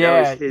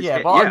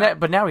 Yeah. Well,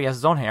 but now he has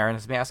his own hair, and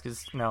his mask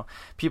is, you know,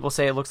 people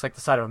say it looks like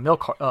the side of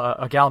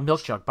a gallon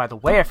milk jug. By the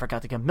way, I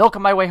forgot to get milk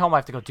on my way home. I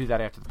have to go do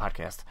that after the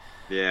podcast.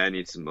 Yeah, I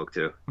need some milk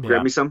too. Yeah.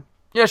 Grab me some.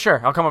 Yeah,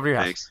 sure. I'll come over to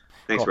your house.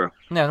 Thanks, cool. bro.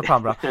 Yeah, no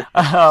problem,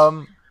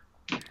 bro.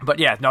 But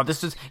yeah, no,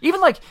 this is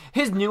even like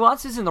his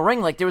nuances in the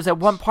ring. Like there was that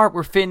one part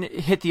where Finn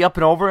hit the up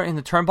and over in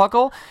the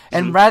turnbuckle,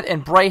 and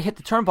and Bray hit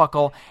the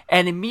turnbuckle,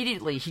 and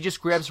immediately he just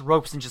grabs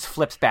ropes and just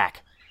flips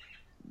back.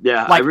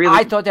 Yeah, like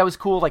I thought that was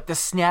cool. Like the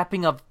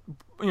snapping of,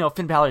 you know,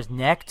 Finn Balor's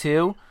neck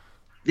too.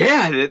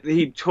 Yeah,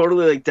 he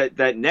totally like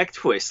that neck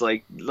twist,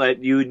 like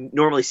you would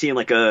normally see in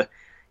like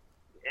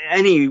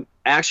any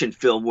action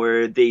film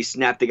where they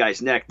snap the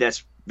guy's neck.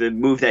 That's the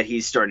move that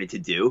he's starting to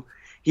do.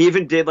 He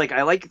even did, like,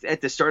 I like at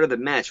the start of the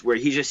match where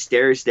he just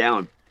stares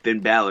down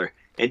Finn Balor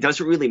and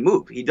doesn't really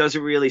move. He doesn't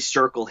really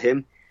circle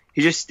him.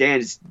 He just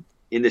stands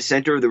in the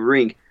center of the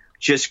ring,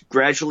 just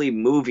gradually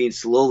moving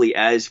slowly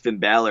as Finn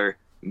Balor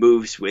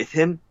moves with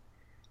him.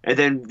 And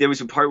then there was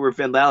a part where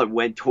Finn Balor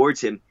went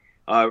towards him.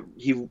 I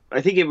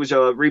think it was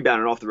a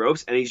rebound off the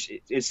ropes, and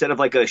instead of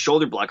like a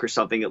shoulder block or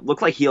something, it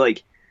looked like he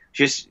like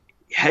just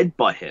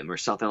headbutt him or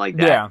something like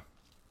that. Yeah.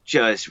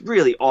 Just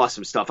really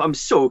awesome stuff. I'm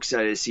so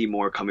excited to see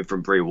more coming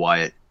from Bray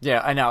Wyatt. Yeah,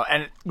 I know.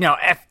 And, you know,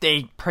 if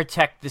they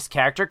protect this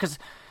character, because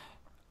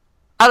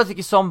I don't think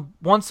you saw him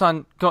once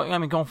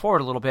going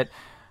forward a little bit,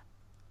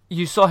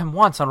 you saw him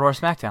once on Raw or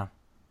SmackDown.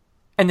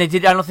 And I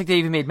don't think they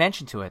even made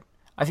mention to it.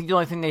 I think the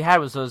only thing they had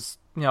was those,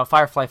 you know,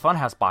 Firefly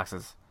Funhouse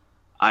boxes.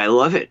 I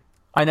love it.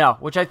 I know,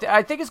 which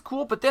I think is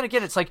cool, but then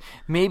again, it's like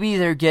maybe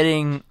they're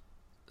getting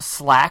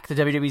slack, the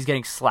WWE's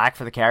getting slack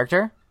for the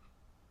character.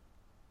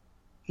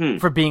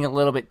 For being a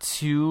little bit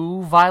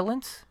too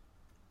violent?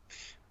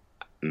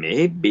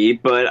 Maybe,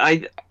 but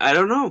I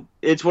don't know.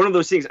 It's one of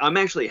those things. I'm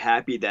actually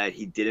happy that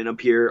he didn't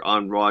appear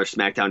on Raw or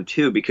SmackDown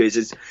too, because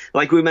it's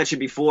like we mentioned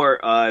before,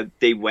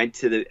 they went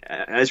to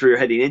as we were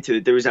heading into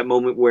it, there was that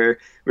moment where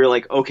we were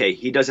like, okay,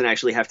 he doesn't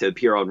actually have to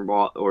appear on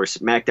Raw or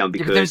SmackDown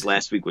because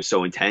last week was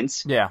so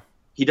intense. Yeah.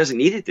 He doesn't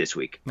need it this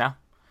week. No.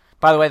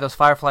 By the way, those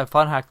Firefly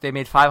Funhouse, they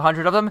made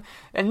 500 of them,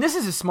 and this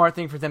is a smart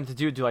thing for them to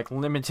do like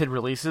limited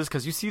releases,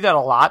 because you see that a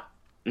lot.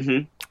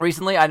 Mm-hmm.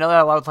 Recently, I know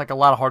that a lot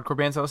of hardcore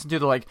bands I listen to,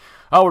 they're like,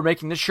 oh, we're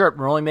making this shirt,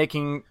 we're only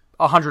making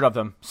 100 of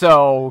them,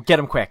 so get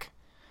them quick.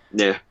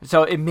 Yeah.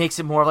 So it makes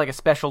it more like a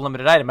special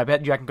limited item. I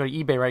bet you I can go to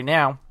eBay right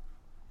now,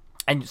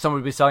 and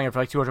someone would be selling it for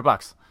like $200.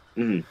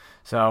 Mm-hmm.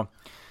 So,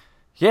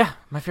 yeah,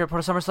 my favorite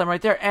part of SummerSlam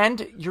right there.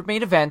 And your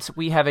main event,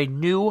 we have a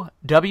new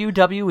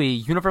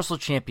WWE Universal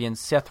Champion.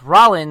 Seth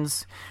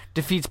Rollins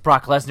defeats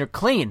Brock Lesnar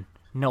clean.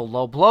 No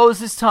low blows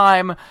this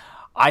time.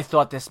 I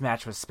thought this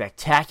match was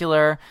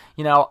spectacular.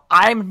 You know,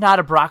 I'm not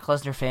a Brock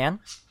Lesnar fan,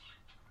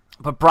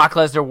 but Brock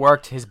Lesnar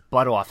worked his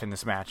butt off in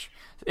this match.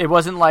 It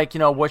wasn't like, you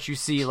know, what you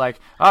see,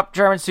 like,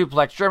 German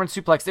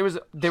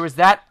suplex. There was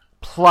that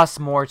plus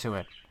more to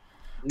it.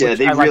 Yeah,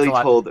 they really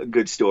told a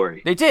good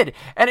story. They did.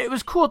 And it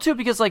was cool, too,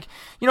 because, like,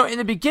 you know, in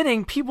the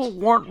beginning, people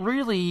weren't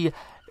really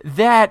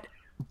that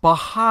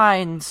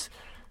behind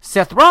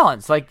Seth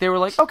Rollins. Like, they were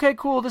like, okay,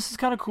 cool, this is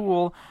kind of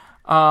cool.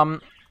 And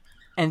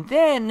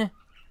then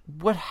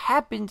what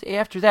happened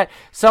after that?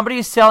 Somebody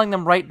is selling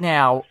them right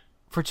now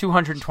for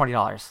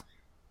 $220.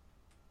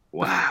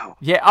 Wow.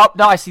 Yeah. Oh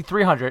no, I see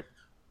 300.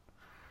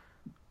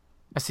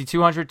 I see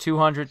 200,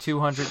 200,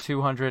 200,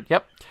 200.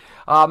 Yep.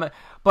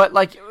 But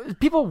like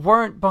people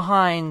weren't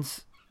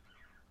behind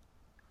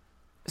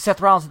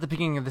Seth Rollins at the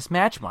beginning of this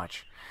match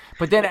much.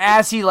 But then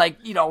as he, like,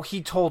 you know,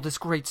 he told this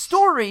great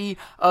story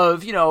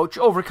of, you know,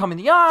 overcoming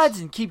the odds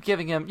and keep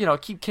giving him, you know,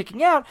 keep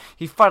kicking out,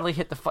 he finally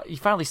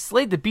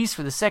slayed the beast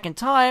for the second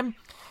time.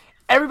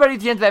 Everybody at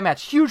the end of that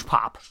match, huge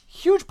pop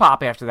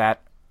after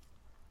that.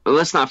 But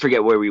let's not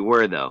forget where we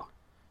were, though.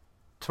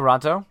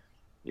 Toronto?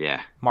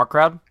 Yeah. Mark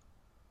crowd?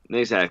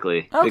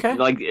 Exactly. Okay.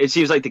 It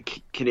seems like the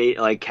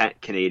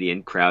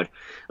Canadian crowd.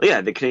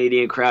 Yeah, the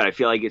Canadian crowd. I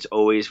feel like it's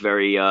always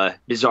very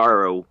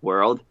bizarro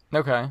world.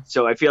 Okay.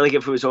 So I feel like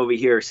if it was over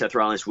here, Seth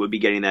Rollins would be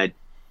getting that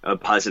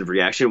positive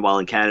reaction. While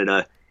in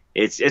Canada,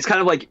 it's kind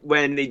of like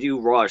when they do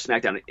Raw or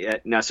SmackDown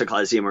at Nassau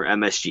Coliseum or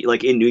MSG,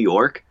 like in New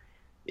York.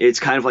 It's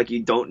kind of like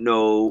you don't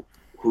know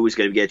who's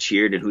going to get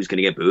cheered and who's going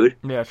to get booed.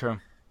 Yeah, true.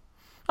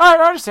 All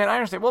right, I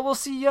understand. Well, we'll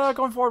see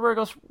going forward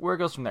where it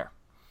goes from there.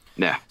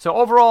 Yeah. So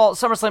overall,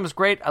 SummerSlam was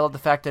great. I love the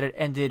fact that it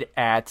ended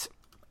at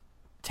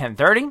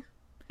 10:30.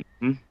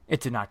 Mm-hmm. It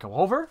did not go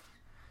over.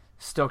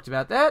 Stoked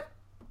about that.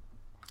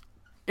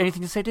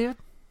 Anything to say, David?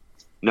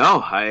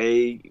 No,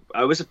 I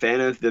was a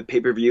fan of the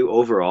pay-per-view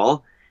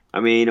overall.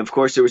 I mean, of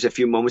course, there was a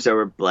few moments that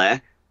were blah,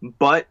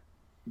 but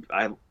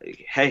I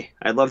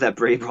love that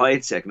Bray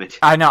Wyatt segment.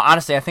 I know.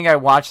 Honestly, I think I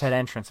watched that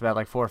entrance about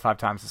like 4 or 5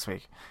 times this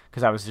week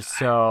because I was just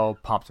so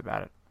pumped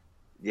about it.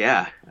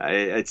 Yeah,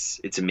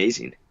 it's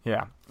amazing.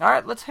 Yeah. All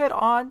right, let's head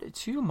on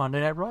to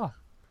Monday Night Raw.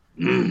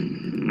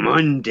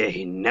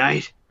 Monday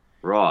Night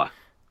Raw.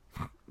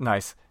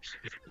 Nice.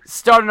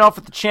 Starting off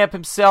with the champ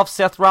himself,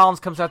 Seth Rollins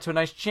comes out to a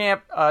nice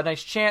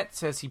chant,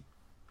 says he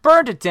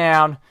burned it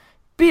down,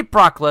 beat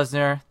Brock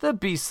Lesnar, the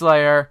Beast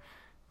Slayer,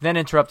 then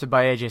interrupted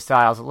by AJ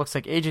Styles. It looks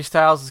like AJ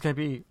Styles is going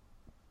to be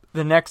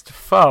the next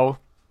foe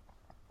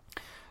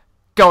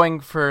going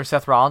for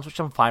Seth Rollins, which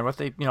I'm fine with.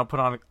 They, put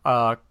on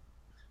a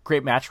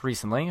great match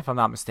recently, if I'm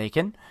not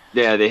mistaken.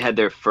 Yeah, they had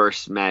their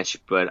first match,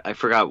 but I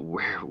forgot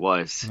where it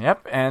was.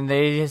 Yep, and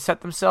they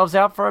set themselves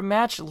out for a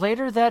match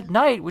later that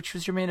night, which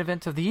was your main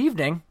event of the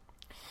evening.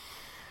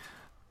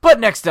 But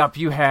next up,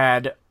 you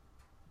had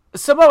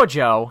Samoa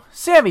Joe,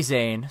 Sami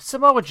Zayn.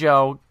 Samoa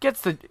Joe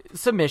gets the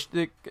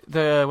submission,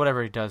 the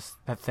whatever he does,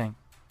 that thing.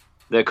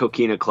 The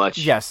Coquina Clutch.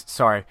 Yes,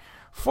 sorry.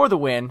 For the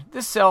win.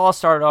 This all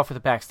started off with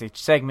a backstage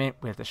segment.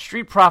 We have the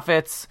Street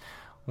Profits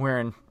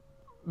wearing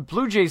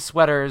Blue Jays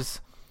sweaters.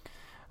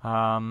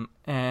 And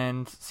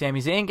Sami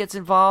Zayn gets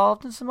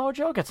involved, and Samoa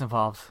Joe gets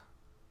involved.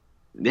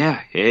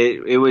 Yeah,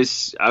 it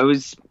was. I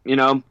was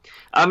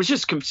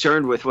just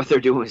concerned with what they're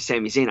doing with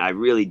Sami Zayn. I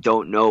really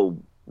don't know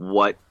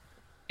what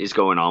is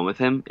going on with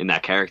him in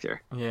that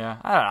character. Yeah,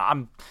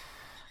 I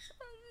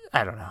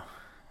don't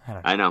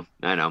know.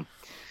 I know.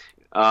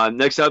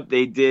 Next up,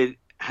 they did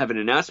have an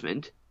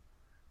announcement.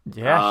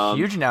 Yeah,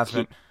 huge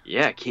announcement.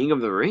 King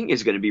of the Ring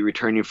is going to be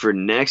returning for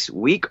next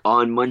week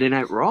on Monday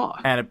Night Raw.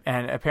 And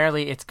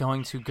apparently it's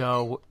going to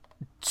go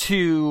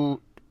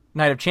to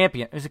Night of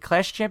Champions. Is it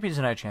Clash of Champions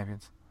or Night of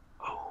Champions?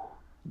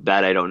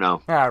 That I don't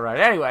know. All right.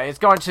 Anyway, it's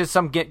going to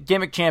some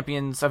Gimmick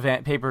Champions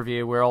event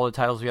pay-per-view where all the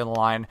titles will be on the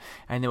line,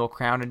 and they will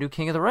crown a new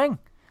King of the Ring.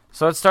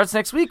 So it starts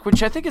next week,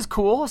 which I think is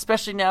cool,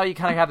 especially now you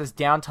kind of have this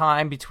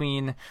downtime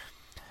between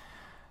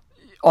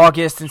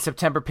August and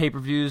September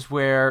pay-per-views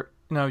where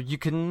you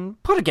can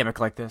put a gimmick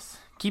like this.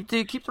 Keep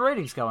the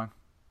ratings going.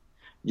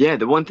 Yeah,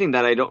 the one thing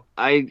that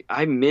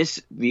I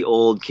miss the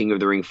old King of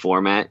the Ring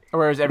format.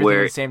 Whereas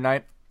everything the same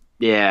night?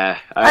 Yeah,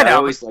 I know. I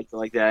always liked it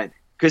like that.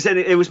 Because then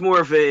it was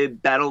more of a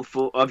battle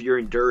of your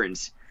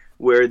endurance,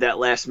 where that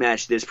last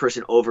match, this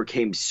person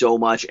overcame so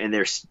much, and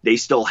they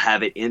still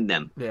have it in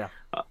them. Yeah.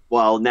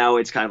 While now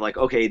it's kind of like,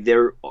 okay,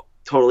 they're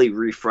totally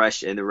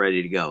refreshed and they're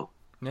ready to go.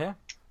 Yeah.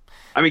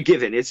 I mean,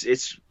 given it's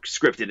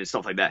scripted and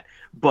stuff like that,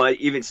 but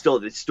even still,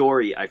 the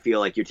story, I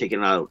feel like you're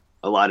taking out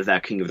a lot of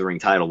that King of the Ring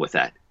title with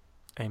that.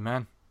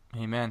 Amen.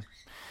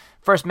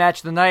 First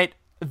match of the night: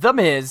 The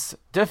Miz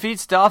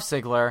defeats Dolph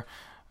Ziggler.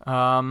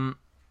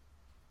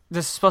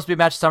 This is supposed to be a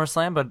match at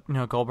SummerSlam,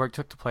 but Goldberg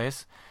took the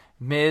place.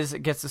 Miz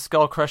gets the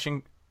skull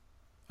crushing.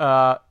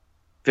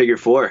 Figure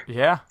 4.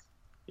 Yeah.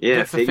 Yeah,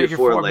 gets the figure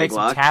 4 leg makes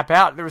lock. him tap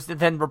out.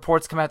 Then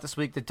reports come out this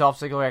week that Dolph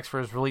Ziggler asked for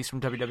his release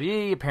from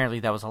WWE. Apparently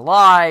that was a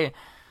lie.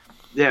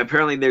 Yeah,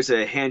 apparently there's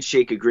a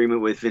handshake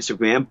agreement with Vince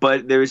McMahon,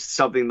 but there's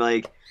something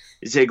like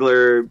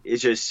Ziggler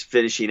is just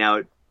finishing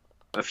out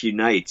a few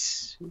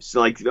nights.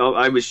 So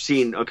I was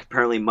seeing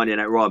apparently Monday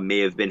Night Raw may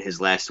have been his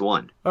last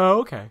one. Oh,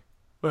 okay.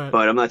 But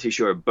I'm not too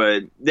sure.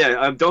 But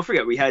yeah, don't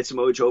forget we had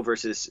Samoa Joe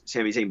versus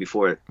Sami Zayn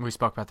before. We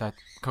spoke about that.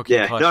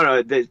 Cocaine Clutch.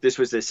 No, this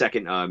was the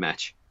second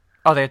match.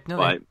 Oh,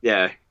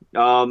 yeah.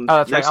 Oh,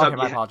 that's right. Okay,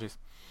 my apologies.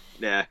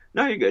 Yeah,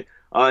 no, you're good.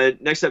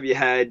 Next up, you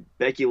had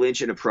Becky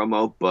Lynch in a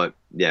promo, but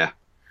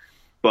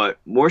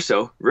more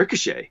so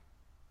Ricochet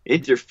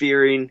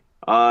interfering.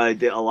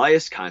 The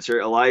Elias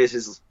concert.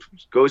 Elias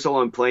goes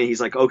along playing.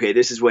 He's like, okay,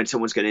 this is when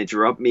someone's going to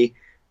interrupt me.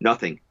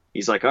 Nothing.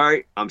 He's like, all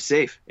right, I'm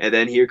safe. And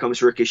then here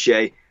comes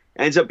Ricochet.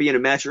 Ends up being a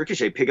match.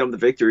 Ricochet picking up the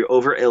victory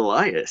over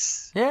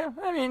Elias. Yeah,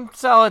 I mean,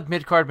 solid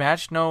mid-card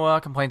match. No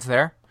complaints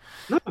there.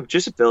 No,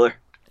 just a filler.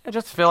 Yeah,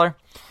 just a filler.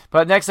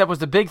 But next up was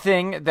the big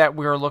thing that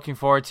we were looking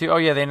forward to. Oh,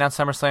 yeah, they announced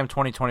SummerSlam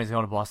 2020 is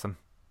going to Boston,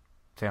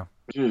 too.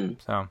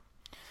 So,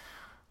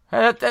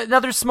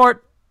 another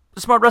smart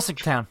wrestling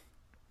town.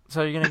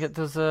 So you're going to get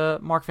those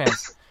Mark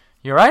fans.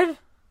 You all right?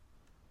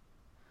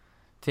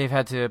 Dave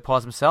had to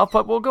pause himself,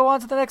 but we'll go on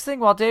to the next thing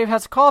while Dave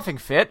has a coughing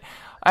fit.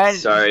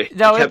 Sorry.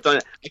 No, I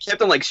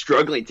kept on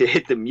struggling to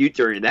hit the mute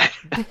during that.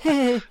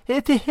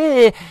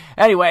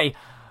 Anyway,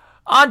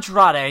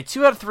 Andrade,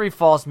 2 out of 3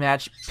 falls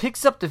match,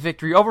 picks up the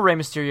victory over Rey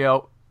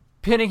Mysterio,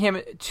 pinning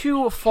him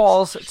 2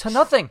 falls to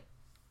nothing.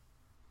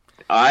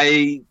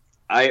 I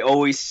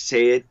always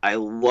say it. I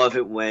love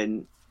it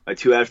when a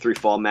 2 out of 3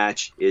 fall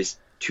match is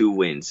 2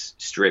 wins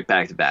straight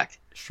back to back.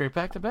 Straight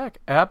back to back.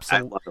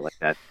 Absolutely. I love it like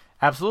that.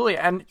 Absolutely.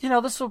 And,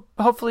 this will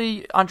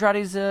hopefully,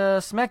 Andrade's a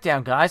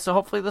SmackDown guy, so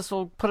hopefully this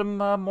will put him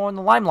more in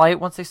the limelight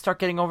once they start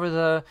getting over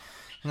the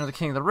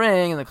King of the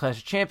Ring and the Clash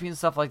of Champions,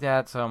 stuff like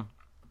that. So,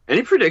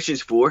 any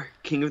predictions for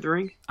King of the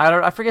Ring?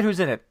 I forget who's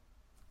in it.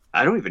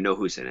 I don't even know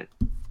who's in it.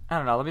 I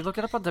don't know. Let me look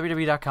it up on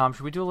WWE.com.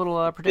 Should we do a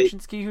little prediction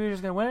ski?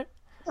 Who's going to win it?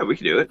 Yeah, we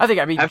can do it.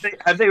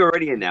 Have they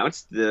already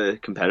announced the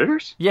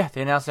competitors? Yeah,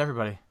 they announced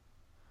everybody.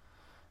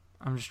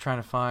 I'm just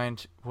trying to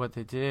find what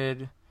they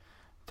did.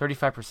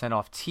 35%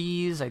 off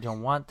tees. I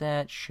don't want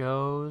that.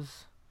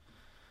 Shows.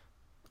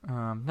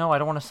 No, I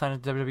don't want to sign a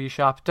WWE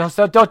shop.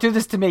 Don't do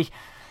this to me.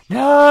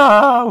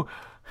 No.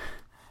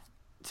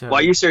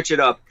 While you search it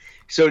up,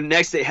 so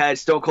next they had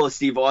Stone Cold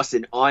Steve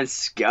Austin on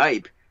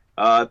Skype,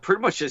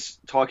 pretty much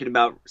just talking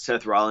about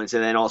Seth Rollins,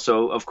 and then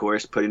also, of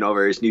course, putting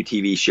over his new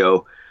TV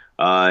show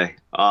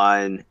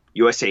on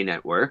USA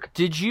Network.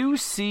 Did you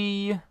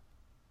see?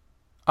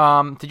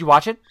 Did you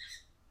watch it?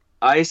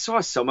 I saw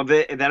some of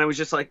it, and then I was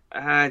just like,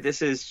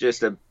 this is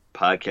just a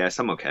podcast.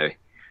 I'm okay.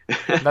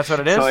 That's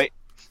what it is?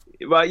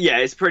 Well, yeah,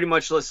 it's pretty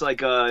much just like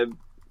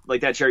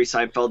that Jerry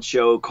Seinfeld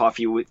show,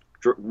 Coffee with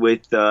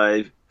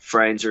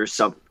Friends or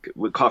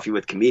with Coffee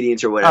with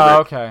Comedians or whatever. Oh,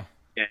 okay.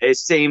 Yeah, it's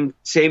same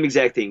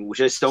exact thing.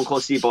 Just Stone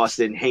Cold Steve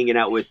Austin hanging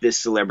out with this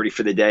celebrity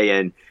for the day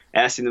and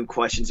asking them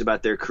questions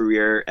about their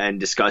career and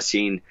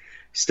discussing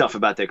stuff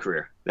about their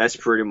career. That's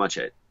pretty much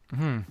it.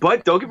 Mm-hmm.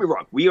 But don't get me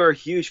wrong, we are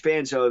huge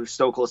fans of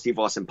Stone Cold Steve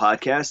Austin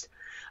podcast.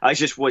 I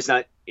just was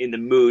not in the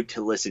mood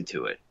to listen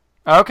to it.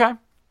 Okay.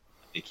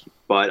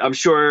 But I'm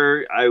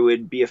sure I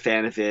would be a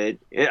fan of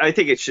it. I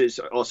think it just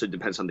also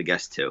depends on the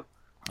guest too.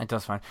 It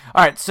does fine.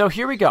 All right, so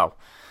here we go.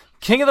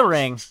 King of the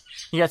Ring.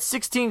 You got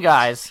 16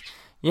 guys.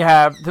 You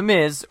have The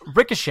Miz,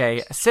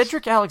 Ricochet,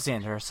 Cedric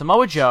Alexander,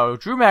 Samoa Joe,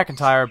 Drew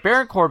McIntyre,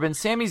 Baron Corbin,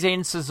 Sami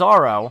Zayn,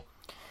 Cesaro.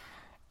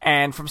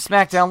 And from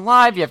SmackDown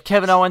Live, you have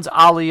Kevin Owens,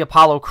 Ali,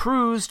 Apollo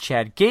Crews,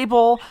 Chad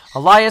Gable,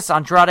 Elias,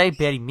 Andrade,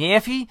 Betty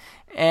Murphy,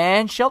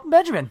 and Shelton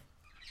Benjamin.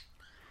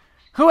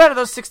 Who out of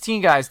those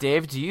 16 guys,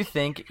 Dave, do you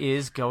think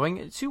is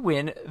going to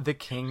win the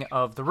King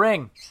of the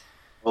Ring?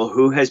 Well,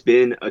 who has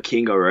been a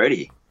king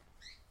already?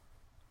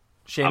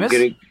 Sheamus?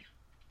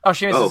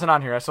 Sheamus isn't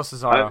on here. I saw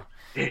Cesaro.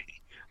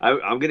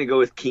 I'm going to go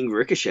with King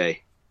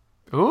Ricochet.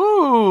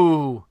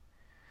 Ooh.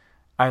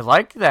 I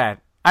like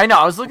that. I know.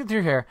 I was looking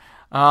through here.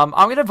 I'm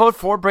going to vote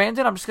for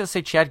Brandon. I'm just going to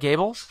say Chad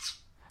Gable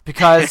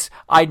because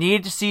I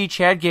need to see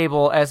Chad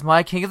Gable as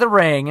my King of the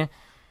Ring.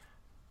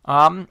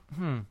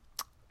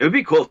 It would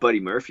be cool if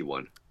Buddy Murphy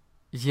won.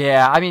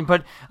 Yeah, I mean,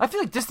 but I feel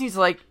like this needs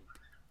to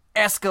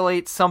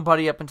escalate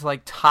somebody up into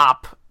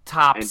top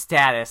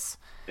status.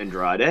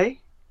 Andrade?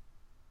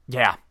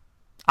 Yeah.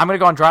 I'm going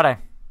to go Andrade.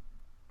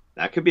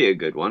 That could be a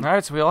good one. All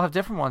right, so we all have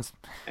different ones.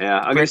 Yeah,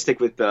 I'm going to stick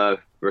with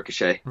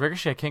Ricochet.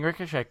 Ricochet, King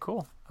Ricochet.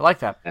 Cool. I like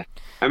that.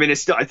 I mean,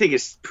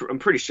 I'm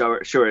pretty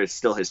sure it's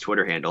still his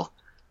Twitter handle.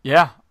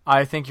 Yeah,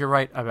 I think you're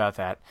right about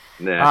that.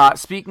 Yeah.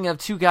 Speaking of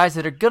 2 guys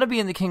that are going to be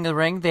in the King of the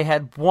Ring, they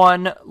had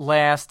one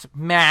last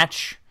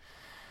match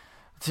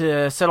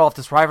to set off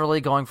this rivalry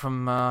going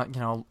from,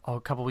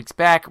 a couple weeks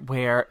back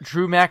where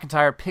Drew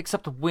McIntyre picks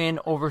up the win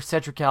over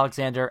Cedric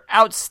Alexander.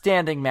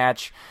 Outstanding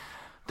match.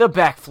 The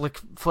back flip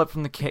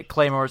from the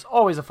Claymore is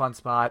always a fun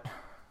spot.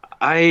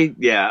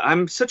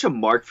 I'm such a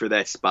mark for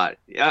that spot.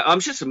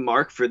 I'm just a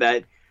mark for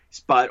that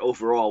spot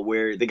overall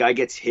where the guy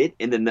gets hit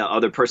and then the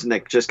other person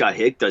that just got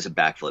hit does a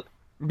backflip.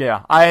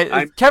 Yeah,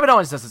 Kevin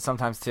Owens does it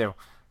sometimes too.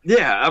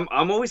 Yeah,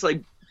 I'm always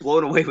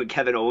blown away when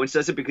Kevin Owens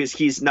does it because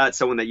he's not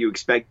someone that you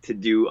expect to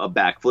do a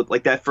backflip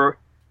like that for.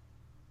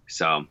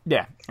 So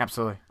yeah,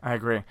 absolutely, I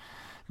agree.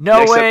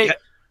 No way.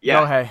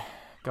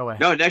 Go away.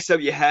 No, next up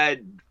you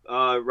had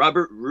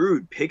Robert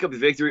Roode pick up the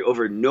victory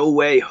over No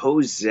Way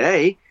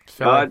Jose.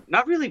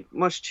 Not really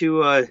much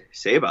to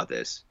say about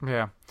this.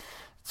 Yeah,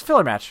 it's a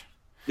filler match.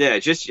 Yeah,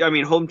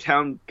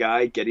 hometown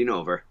guy getting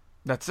over.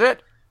 That's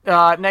it.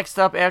 Next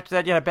up, after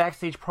that, you had a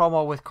backstage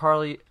promo with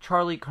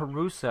Charlie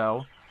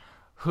Caruso,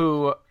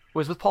 who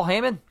was with Paul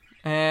Heyman,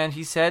 and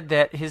he said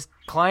that his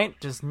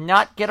client does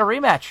not get a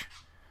rematch.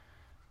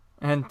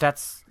 And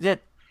that's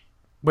it.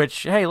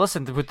 Which, hey,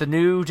 listen, with the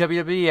new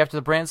WWE after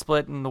the brand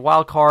split and the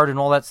wild card and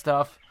all that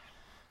stuff,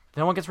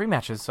 no one gets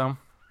rematches, so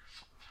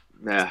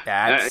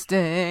that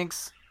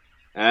stinks.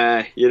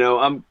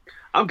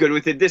 I'm good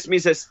with it. This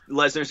means that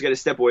Lesnar's going to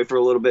step away for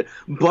a little bit,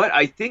 but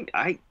I think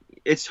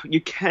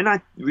you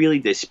cannot really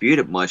dispute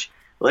it much.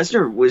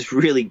 Lesnar was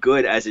really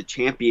good as a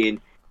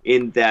champion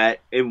in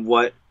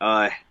what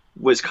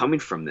was coming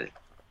from it.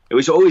 It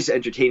was always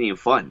entertaining and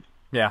fun.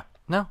 Yeah,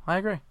 no, I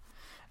agree.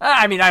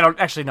 I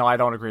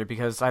don't agree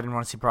because I didn't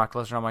want to see Brock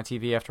Lesnar on my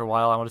TV after a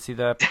while. I want to see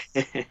the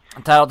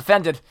title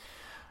defended.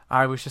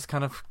 I was just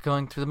kind of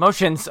going through the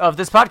motions of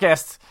this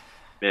podcast.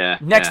 Yeah.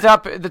 Next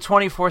up, the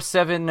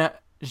 24/7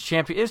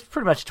 champion. It's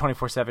pretty much a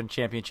 24/7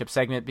 championship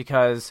segment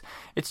because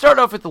it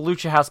started off with the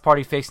Lucha House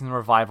Party facing the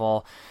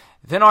Revival.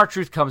 Then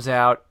R-Truth comes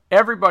out.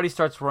 Everybody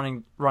starts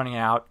running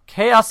out.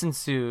 Chaos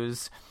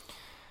ensues.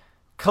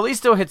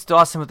 Kalisto hits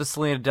Dawson with the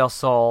Selena del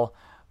Sol,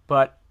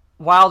 but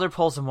Wilder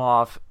pulls him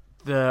off.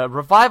 The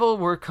Revival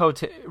were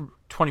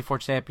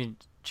co-24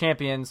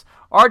 champions.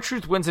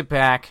 R-Truth wins it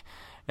back,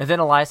 and then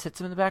Elias hits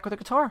him in the back with a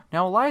guitar.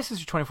 Now Elias is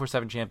your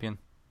 24/7 champion.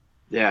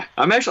 Yeah,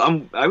 I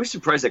was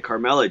surprised that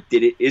Carmella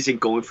isn't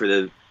going for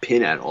the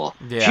pin at all.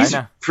 Yeah, she's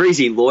I know.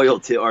 crazy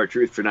loyal to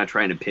R-Truth for not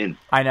trying to pin.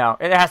 I know.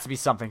 It has to be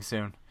something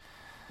soon.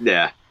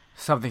 Yeah.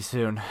 Something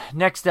soon.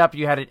 Next up,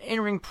 you had an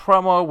in-ring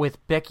promo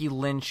with Becky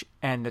Lynch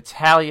and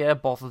Natalya,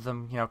 both of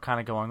them, kind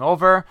of going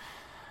over.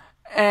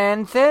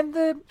 And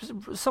then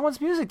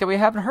someone's music that we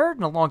haven't heard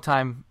in a long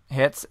time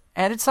hits,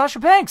 and it's Sasha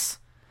Banks.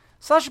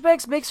 Sasha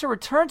Banks makes her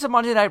return to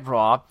Monday Night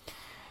Raw.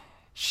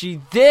 She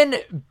then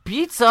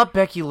beats up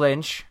Becky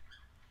Lynch.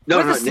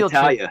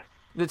 Natalya.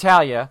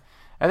 Natalya.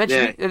 And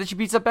then she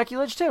beats up Becky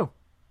Lynch, too.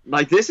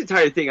 Like, this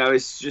entire thing, I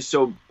was just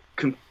so...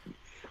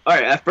 All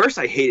right, at first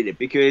I hated it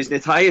because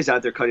Natalya's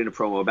out there cutting a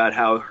promo about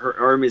how her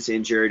arm is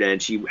injured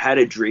and she had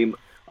a dream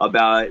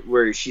about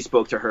where she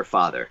spoke to her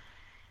father.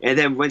 And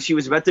then when she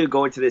was about to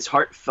go into this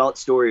heartfelt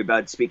story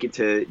about speaking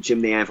to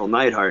Jim the Anvil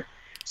Neidhart,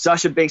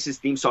 Sasha Banks'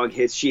 theme song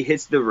hits. She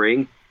hits the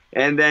ring.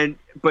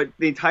 But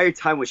the entire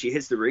time when she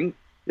hits the ring,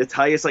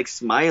 Natalya's like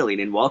smiling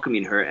and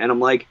welcoming her. And I'm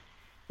like,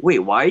 wait,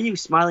 why are you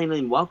smiling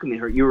and welcoming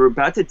her? You were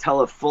about to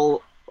tell a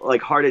full,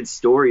 hearted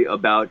story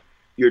about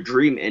your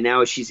dream, and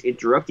now she's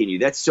interrupting you.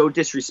 That's so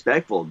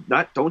disrespectful.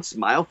 Don't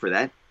smile for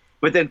that.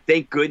 But then,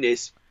 thank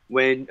goodness,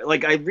 when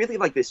I really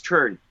like this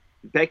turn.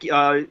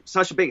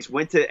 Sasha Banks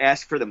went to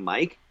ask for the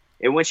mic,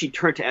 and when she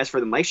turned to ask for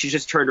the mic, she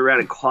just turned around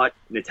and caught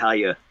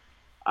Natalya.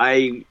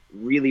 I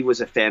really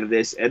was a fan of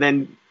this, and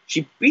then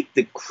she beat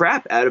the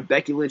crap out of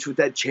Becky Lynch with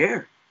that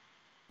chair.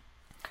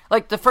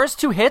 Like the first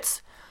two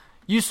hits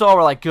you saw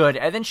were good,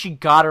 and then she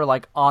got her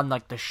on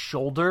the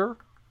shoulder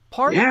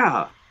part.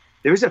 Yeah.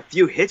 There was a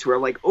few hits where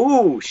I'm like,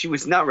 oh, she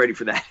was not ready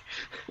for that.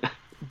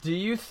 Do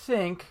you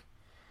think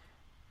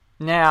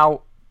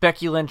now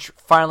Becky Lynch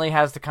finally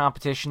has the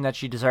competition that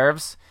she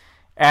deserves?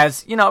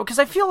 As, because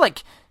I feel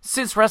like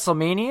since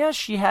WrestleMania,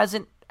 she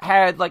hasn't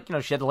had,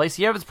 she had the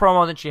Lacey Evans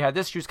promo, then she had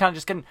this. She was kind of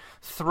just getting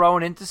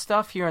thrown into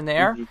stuff here and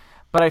there. Mm-hmm.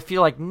 But I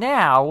feel like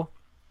now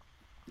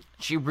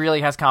she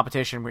really has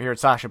competition here at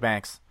Sasha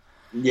Banks.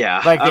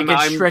 Yeah. They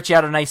can stretch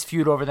out a nice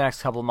feud over the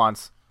next couple of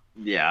months.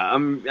 Yeah,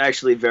 I'm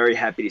actually very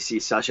happy to see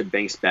Sasha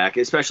Banks back,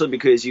 especially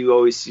because you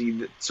always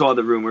saw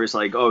the rumors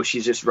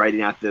she's just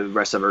writing out the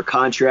rest of her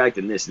contract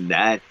and this and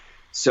that.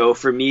 So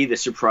for me, the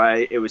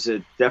surprise, it was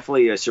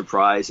definitely a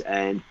surprise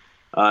and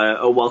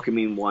a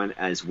welcoming one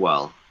as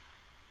well.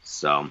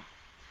 So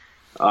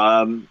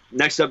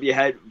next up, you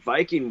had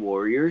Viking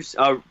Raiders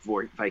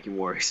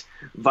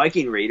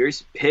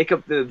pick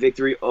up the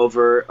victory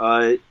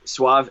over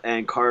Suave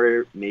and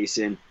Carter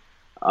Mason,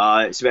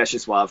 Sebastian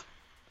Suave.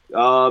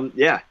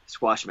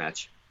 Squash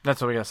match.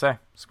 That's what we gotta say.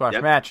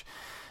 Squash match.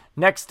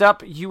 Next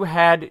up, you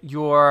had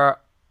your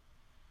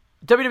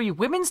WWE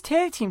Women's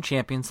Tag Team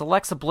Champions,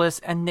 Alexa Bliss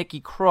and Nikki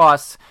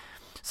Cross,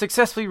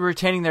 successfully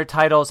retaining their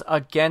titles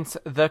against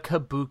the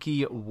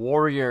Kabuki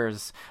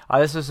Warriors.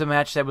 This was a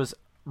match that was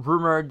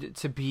rumored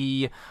to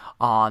be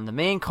on the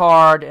main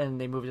card, and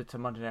they moved it to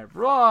Monday Night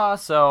Raw,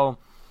 so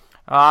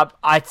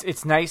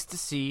it's nice to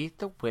see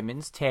the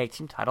Women's Tag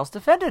Team titles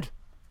defended.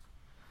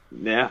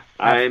 Yeah,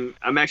 I'm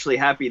actually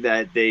happy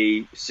that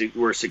they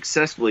were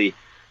successfully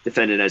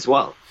defended as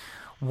well.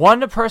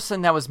 One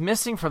person that was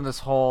missing from this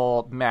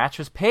whole match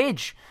was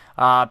Paige.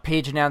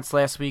 Paige announced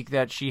last week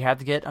that she had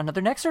to get another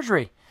neck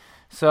surgery.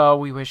 So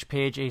we wish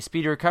Paige a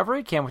speedy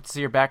recovery. Can't wait to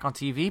see her back on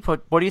TV.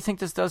 But what do you think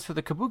this does for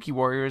the Kabuki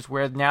Warriors,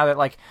 where now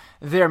that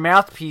their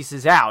mouthpiece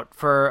is out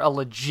for a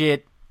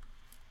legit,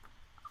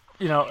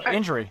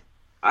 injury?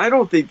 I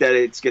don't think that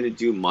it's going to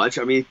do much.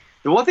 I mean,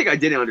 the one thing I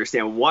didn't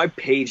understand, why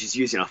Paige is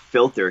using a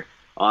filter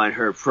on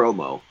her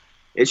promo.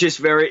 It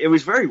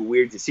was very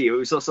weird to see. It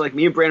was also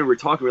me and Brandon were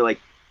talking, we were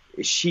like,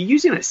 is she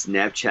using a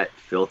Snapchat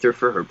filter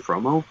for her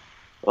promo?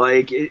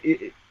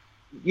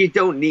 You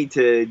don't need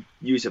to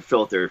use a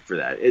filter for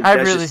that.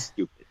 That's just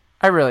stupid.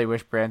 I really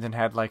wish Brandon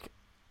had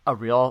a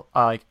real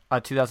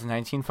a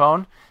 2019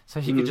 phone,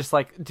 so he could just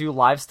do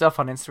live stuff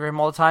on Instagram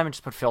all the time and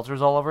just put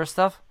filters all over his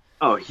stuff.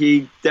 Oh,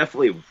 he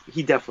definitely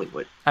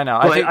would. I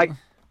know.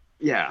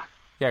 Yeah.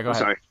 Yeah, go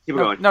ahead. Sorry. Keep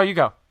going. No, you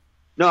go.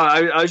 No,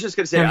 I was just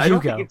going to say, I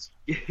don't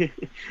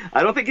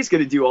think it's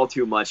going to do all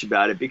too much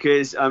about it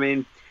because,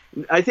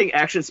 I think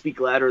actions speak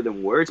louder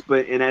than words,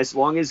 and as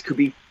long as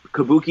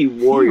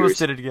Kabuki Warriors...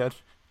 did it again.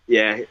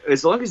 Yeah,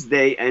 as long as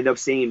they end up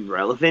staying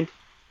relevant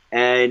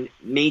and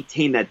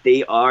maintain that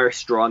they are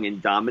strong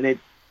and dominant,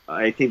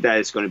 I think that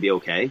it's going to be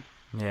okay.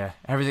 Yeah,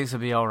 everything's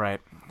going to be all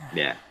right.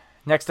 Yeah.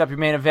 Next up, your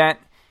main event,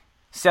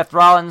 Seth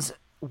Rollins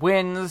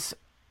wins,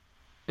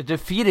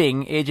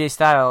 defeating AJ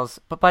Styles,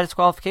 but by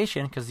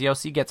disqualification because the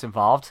OC gets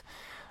involved.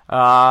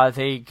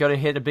 They go to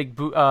hit a big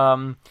boot.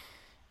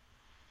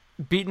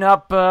 beating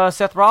up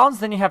Seth Rollins.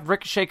 Then you have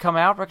Ricochet come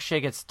out.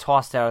 Ricochet gets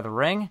tossed out of the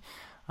ring.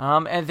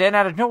 And then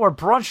out of nowhere,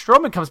 Braun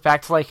Strowman comes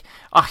back to like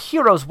a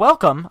hero's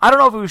welcome. I don't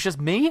know if it was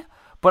just me,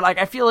 but like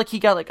I feel like he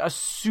got like a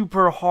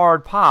super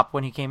hard pop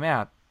when he came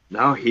out.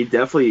 No, he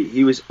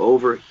was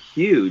over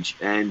huge,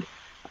 and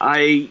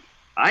I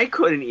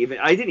didn't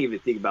even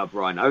think about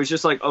Braun. I was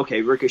just like,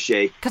 okay,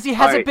 Ricochet, because he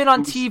hasn't been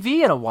on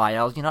TV in a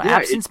while. You know,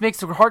 absence makes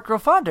the heart grow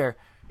fonder.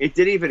 It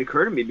didn't even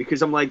occur to me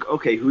because I'm like,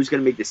 okay, who's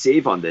going to make the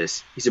save on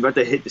this? He's about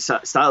to hit the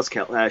Styles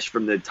Clash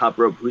from the top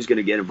rope. Who's going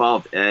to get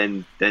involved?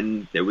 And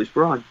then there was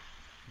Braun.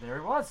 There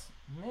he was,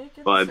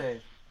 making the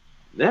save.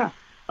 Yeah.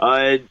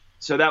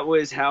 So that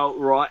was how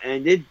Raw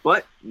ended,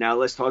 but now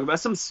let's talk about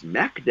some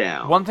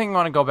SmackDown. One thing I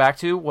want to go back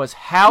to was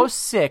how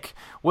sick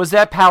was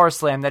that power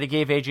slam that he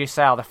gave AJ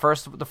Styles,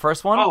 the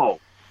first one? Oh,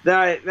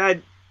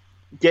 that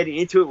getting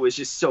into it was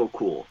just so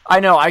cool.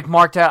 I know. I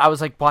marked out. I was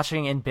like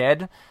watching in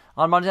bed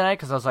on Monday night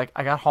because I was like,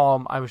 I got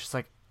home. I was just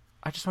like,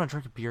 I just want to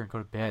drink a beer and go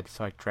to bed.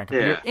 So I drank a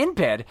beer in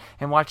bed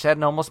and watched that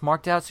and almost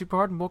marked out super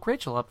hard and woke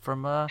Rachel up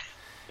from,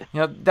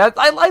 that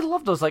I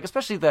love those, like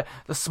especially the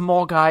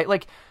small guy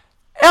like.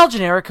 El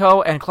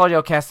Generico and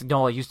Claudio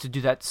Castagnoli used to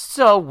do that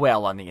so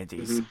well on the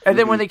Indies. Mm-hmm. And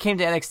then when they came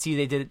to NXT,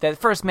 they did it. That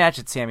first match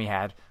that Sammy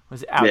had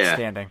was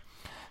outstanding.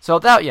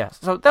 Yeah.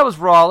 So that was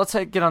Raw. Let's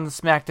get on the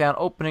SmackDown,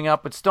 opening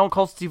up with Stone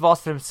Cold Steve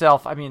Austin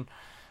himself. I mean,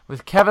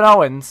 with Kevin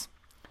Owens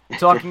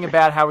talking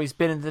about how he's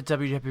been in the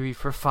WWE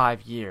for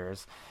 5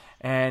 years.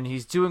 And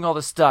he's doing all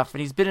this stuff. And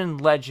he's been in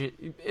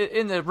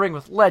the ring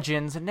with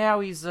legends. And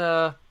now he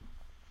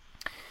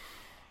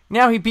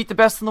beat the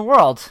best in the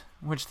world.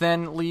 Which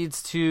then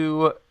leads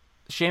to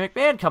Shane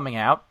McMahon coming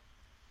out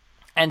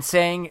and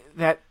saying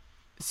that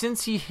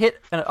since he hit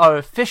an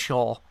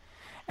official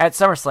at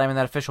SummerSlam, and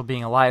that official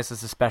being Elias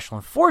as a special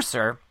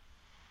enforcer,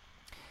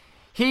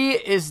 he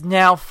is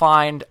now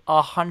fined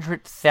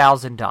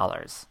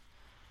 $100,000.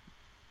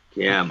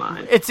 Yeah,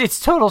 man. It's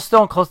total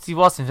Stone Cold Steve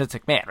Austin Vince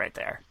McMahon right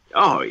there.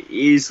 Oh,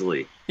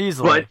 easily.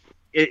 But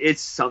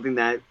it's something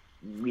that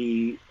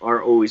we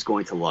are always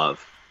going to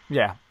love.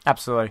 Yeah,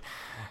 absolutely.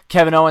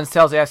 Kevin Owens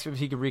asks him if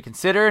he could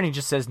reconsider, and he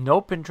just says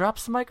nope and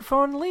drops the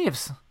microphone and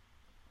leaves.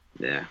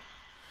 Yeah.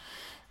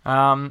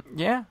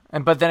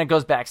 But then it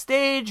goes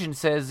backstage and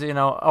says,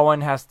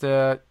 Owens has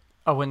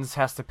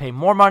to pay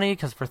more money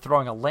because for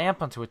throwing a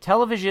lamp onto a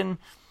television.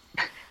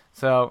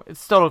 So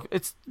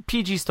it's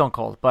PG Stone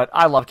Cold, but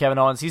I love Kevin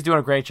Owens. He's doing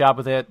a great job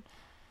with it.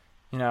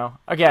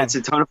 Again, it's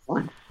a ton of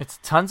fun. It's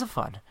tons of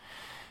fun.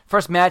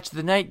 First match of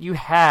the night, you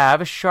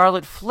have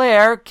Charlotte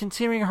Flair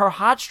continuing her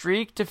hot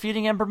streak,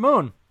 defeating Ember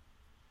Moon.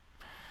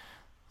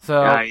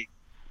 So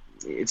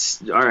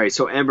it's all right.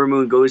 So Ember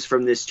Moon goes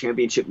from this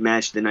championship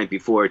match the night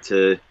before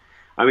to,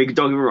 I mean,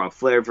 don't get me wrong,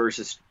 Flair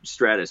versus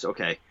Stratus,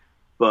 okay,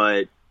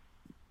 but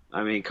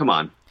I mean, come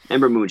on,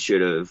 Ember Moon could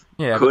have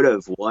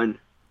won.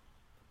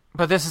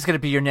 But this is going to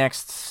be your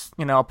next,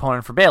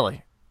 opponent for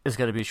Bayley. Is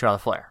going to be Charlotte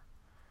Flair.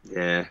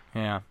 Yeah.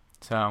 Yeah.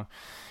 So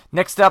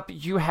next up,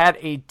 you had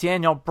a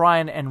Daniel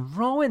Bryan and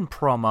Rowan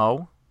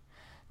promo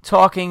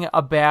talking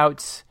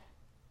about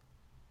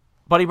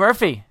Buddy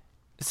Murphy.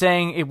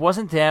 Saying it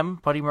wasn't them,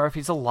 Buddy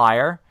Murphy's a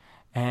liar,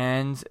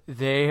 and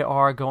they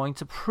are going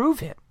to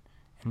prove it,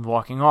 and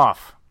walking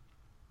off.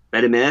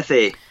 Buddy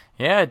Murphy.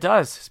 Yeah, it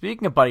does.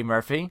 Speaking of Buddy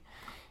Murphy,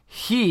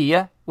 he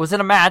was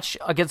in a match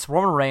against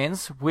Roman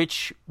Reigns,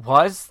 which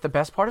was the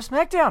best part of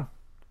SmackDown.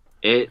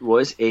 It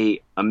was a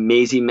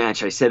amazing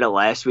match. I said it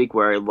last week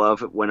where I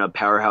love when a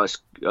powerhouse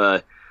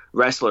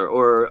wrestler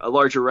or a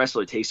larger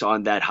wrestler takes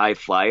on that high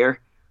flyer.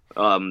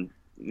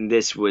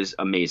 This was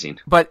amazing.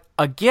 But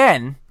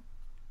again,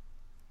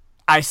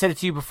 I said it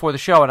to you before the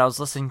show, and I was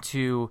listening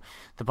to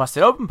the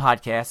Busted Open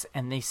podcast,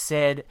 and they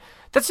said,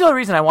 that's the only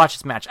reason I watched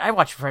this match. I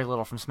watched very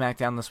little from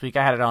SmackDown this week.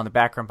 I had it on in the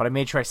background, but I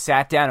made sure I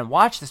sat down and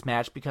watched this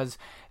match because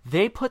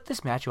they put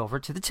this match over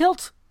to the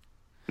tilt.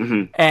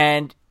 Mm-hmm.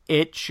 And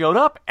it showed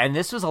up, and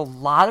this was a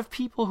lot of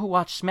people who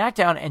watch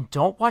SmackDown and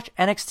don't watch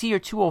NXT or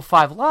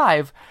 205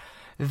 Live.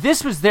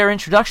 This was their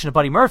introduction to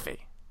Buddy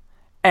Murphy.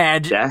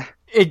 And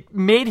it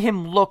made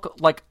him look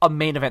like a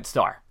main event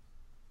star.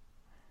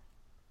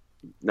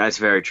 That's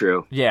very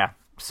true. Yeah.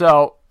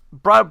 So,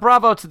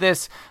 bravo to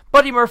this.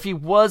 Buddy Murphy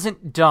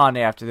wasn't done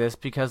after this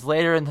because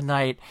later in the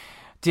night,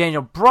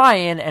 Daniel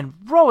Bryan and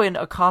Rowan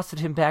accosted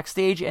him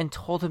backstage and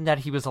told him that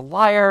he was a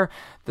liar.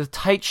 The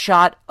tight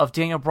shot of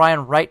Daniel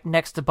Bryan right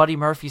next to Buddy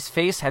Murphy's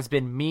face has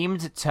been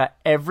memed to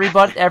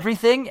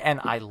everything,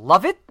 and I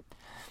love it.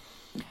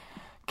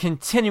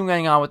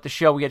 Continuing on with the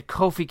show, we had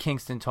Kofi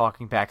Kingston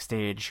talking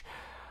backstage.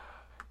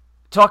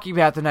 Talking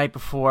about the night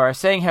before,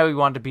 saying how he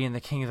wanted to be in the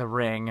King of the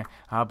Ring,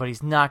 but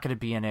he's not going to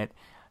be in it,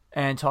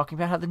 and talking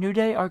about how the New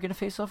Day are going to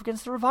face off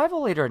against the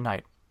Revival later at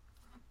night.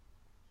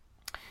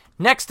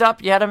 Next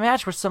up, you had a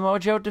match where Samoa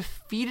Joe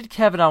defeated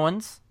Kevin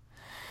Owens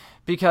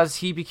because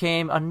he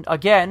became,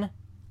 again,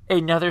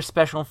 another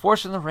special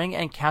enforcer in the ring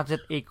and counted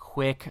a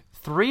quick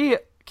 3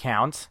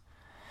 count.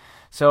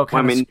 So it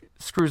kind of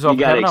screws over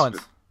Kevin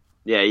Owens.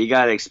 Yeah, you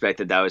got to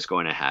expect that was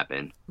going to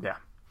happen. Yeah.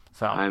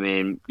 So I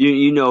mean,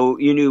 you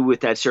knew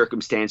with that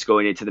circumstance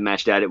going into the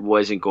match that it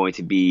wasn't going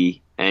to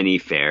be any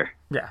fair.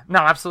 yeah, no,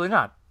 absolutely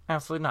not.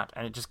 Absolutely not.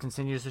 And it just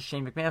continues the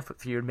Shane McMahon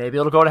feud. Maybe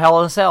it'll go to Hell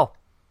in a Cell.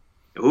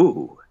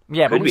 Ooh.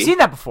 Yeah, but we've seen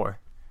that before.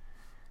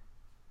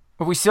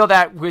 But we saw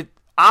that with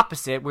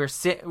opposite, where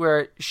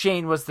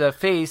Shane was the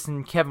face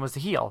and Kevin was the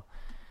heel.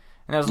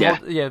 And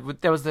that was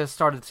that was the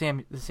start of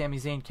the Sami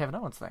Zayn Kevin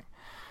Owens thing.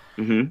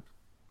 And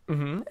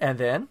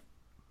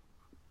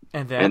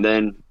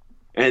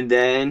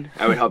then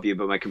I would help you,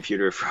 but my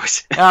computer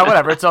froze.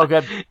 Whatever, it's all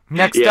good.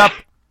 Next up,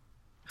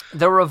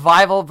 the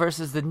Revival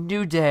versus the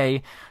New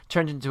Day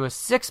turned into a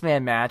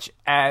 6-man match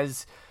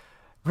as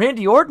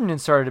Randy Orton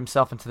inserted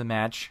himself into the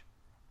match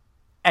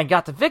and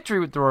got the victory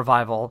with the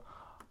Revival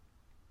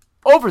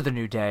over the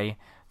New Day.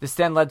 This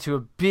then led to a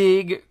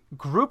big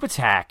group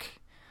attack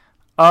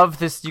of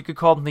this, you could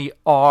call them the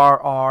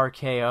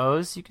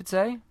RRKOs, you could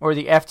say, or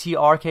the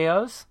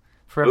FTRKOs.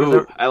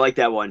 I like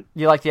that one.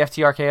 You like the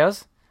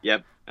FTRKOs?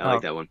 Yep, I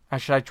like that one.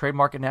 Should I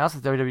trademark it now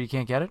since WWE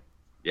can't get it?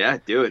 Yeah,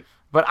 do it.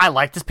 But I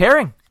like this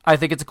pairing. I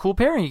think it's a cool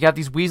pairing. You got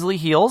these Weasley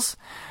heels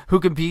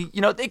who can be,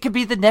 they could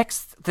be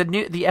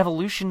the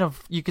evolution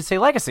of, you could say,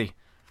 Legacy.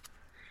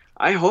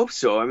 I hope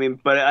so. I mean,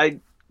 but I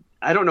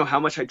don't know how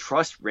much I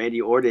trust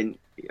Randy Orton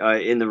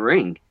in the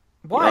ring.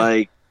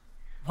 Why?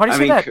 Why do you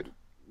say that?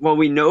 Well,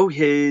 we know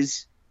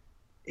his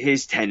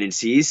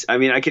tendencies. I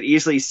mean, I could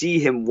easily see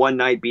him one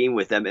night being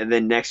with them and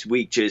then next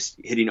week just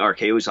hitting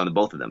RKOs on the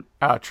both of them.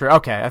 Oh, true.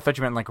 Okay, I thought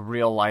you meant like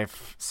real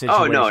life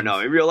situations. Oh, no.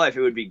 In real life,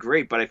 it would be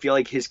great, but I feel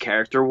like his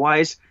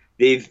character-wise,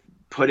 they've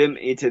put him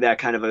into that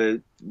kind of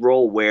a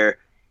role where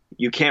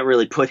you can't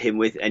really put him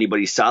with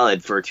anybody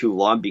solid for too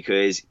long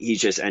because he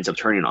just ends up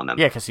turning on them.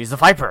 Yeah, because he's the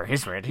Viper.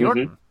 He's Randy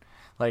Orton.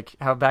 Like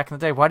how back in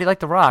the day, why do you like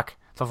The Rock?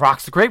 The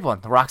Rock's the great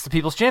one. The Rock's the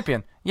people's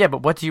champion. Yeah,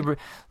 but what do you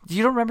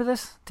don't remember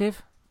this,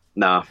 Dave?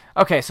 No.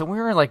 Okay, so when we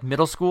were in like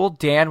middle school,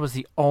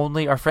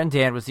 our friend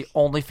Dan was the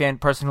only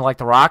person who liked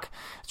The Rock.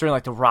 It's during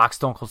like The Rock,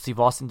 Stone Cold Steve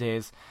Austin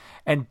days.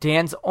 And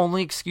Dan's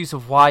only excuse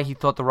of why he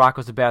thought The Rock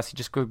was the best, he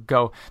just could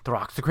go, The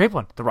Rock's the great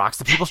one. The Rock's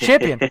the people's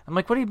champion. I'm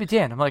like, what do you mean,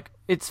 Dan? I'm like,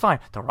 it's fine.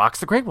 The Rock's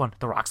the great one.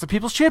 The Rock's the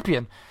people's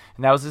champion.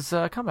 And that was his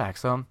comeback.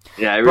 So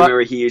yeah, I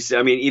remember he used to,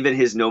 I mean, even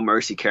his No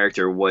Mercy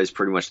character was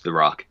pretty much The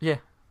Rock. Yeah,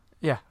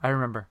 I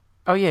remember.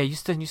 Oh yeah, you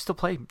still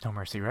play No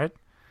Mercy, right?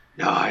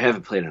 No, I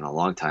haven't played in a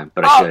long time,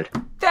 but I should.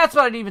 That's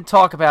what I didn't even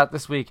talk about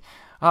this week.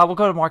 We'll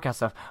go to Mark Out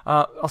stuff.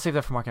 I'll save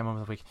that for Mark Out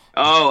moment of the week.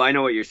 Oh, I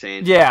know what you're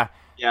saying. Yeah.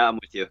 Yeah, I'm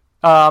with you.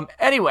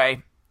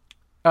 Anyway,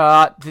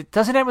 it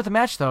doesn't end with the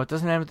match, though. It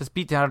doesn't end with this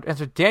beatdown. It ends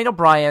with Daniel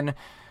Bryan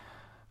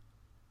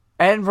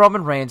and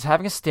Roman Reigns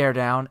having a stare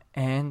down,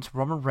 and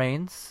Roman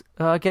Reigns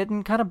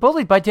getting kind of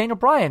bullied by Daniel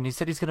Bryan. He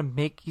said he's gonna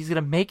make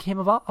him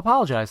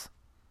apologize.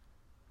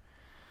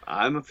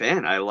 I'm a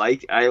fan. I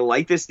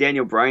like this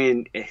Daniel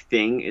Bryan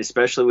thing,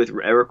 especially with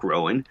Eric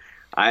Rowan.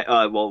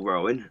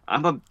 Rowan.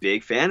 I'm a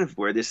big fan of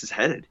where this is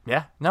headed.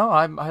 Yeah, no,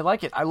 I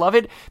like it. I love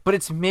it, but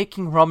it's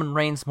making Roman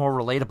Reigns more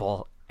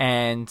relatable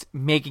and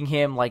making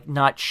him like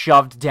not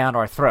shoved down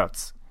our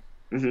throats.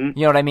 You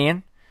know what I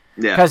mean?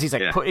 Yeah. Because he's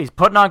he's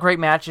putting on great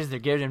matches. They're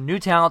giving him new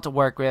talent to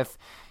work with.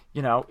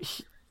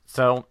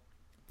 So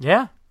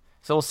yeah.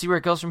 So we'll see where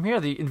it goes from here.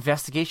 The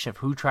investigation of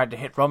who tried to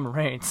hit Roman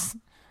Reigns.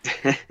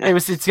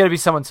 It's going to be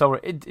someone so.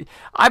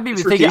 I'm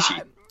even thinking.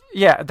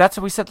 Yeah, that's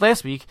what we said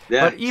last week.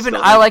 Yeah, but even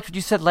I liked what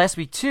you said last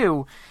week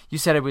too. You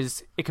said it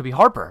could be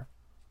Harper.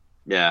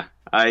 Yeah,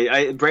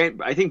 I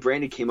think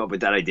Brandon came up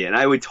with that idea, and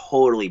I would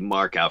totally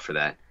mark out for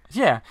that.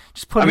 Yeah,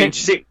 just put.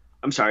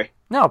 I'm sorry.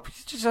 No,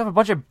 just have a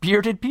bunch of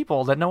bearded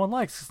people that no one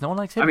likes because no one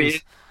likes hippies. I mean,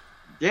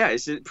 yeah,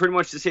 it's pretty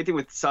much the same thing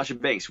with Sasha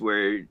Banks,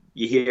 where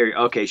you hear,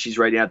 okay, she's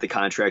writing out the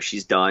contract,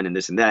 she's done, and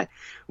this and that.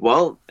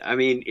 Well, I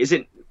mean,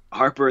 isn't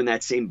Harper in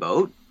that same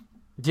boat?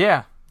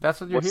 Yeah,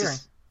 that's what you're hearing.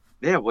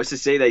 What's to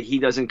say that he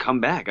doesn't come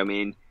back? I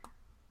mean,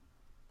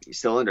 he's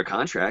still under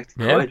contract.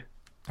 Yeah, Good.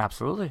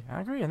 Absolutely.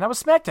 I agree. And that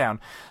was SmackDown.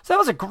 So that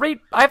was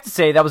I have to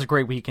say, that was a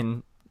great week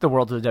in the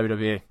world of the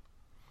WWE.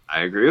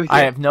 I agree with you.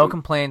 I have no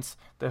complaints.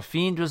 The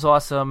Fiend was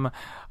awesome.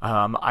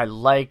 I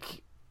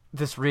like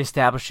this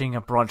reestablishing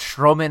of Braun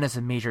Strowman as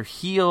a major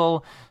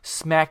heel.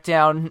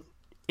 SmackDown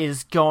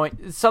is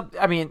going...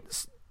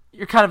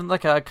 you're kind of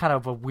like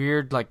a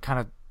weird, like, kind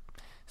of...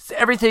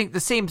 Everything, the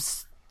same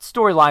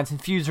storylines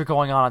and feuds are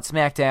going on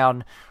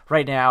SmackDown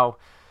right now.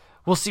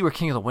 We'll see where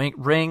King of the Wing.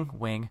 I'm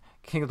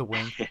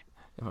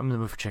going to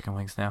move for chicken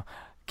wings now.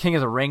 King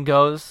of the Ring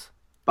goes.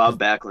 Bob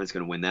Backlund's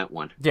going to win that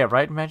one. Yeah,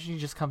 right? Imagine he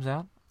just comes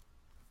out.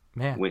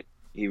 Man.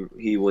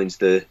 He wins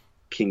the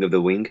King of the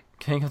Wing.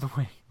 King of the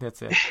Wing.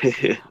 That's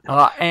it.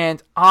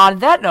 And on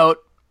that note,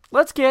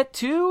 let's get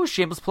to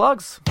shameless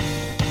plugs.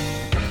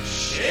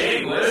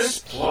 Shameless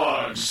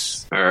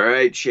plugs. All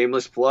right,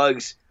 shameless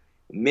plugs.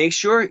 Make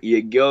sure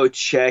you go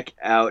check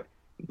out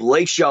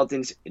Blake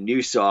Shelton's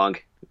new song.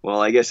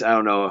 Well, I guess I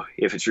don't know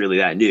if it's really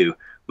that new,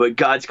 but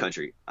God's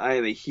Country. I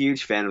am a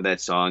huge fan of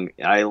that song.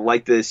 I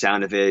like the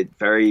sound of it.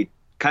 Very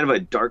kind of a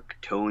dark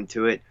tone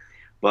to it.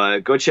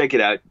 But go check it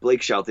out.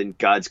 Blake Shelton,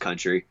 God's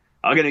Country.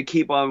 I'm going to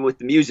keep on with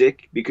the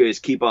music because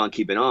keep on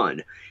keeping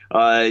on.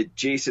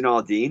 Jason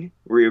Aldean,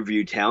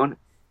 Rearview Town.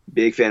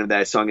 Big fan of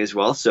that song as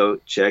well, so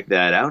check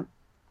that out.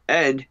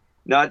 And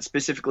not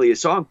specifically a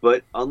song,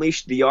 but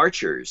Unleash the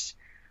Archers.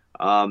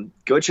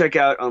 Go check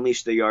out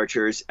Unleash the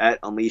Archers at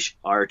Unleash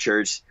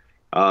Archers.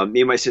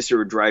 Me and my sister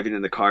were driving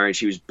in the car, and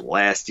she was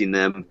blasting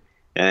them.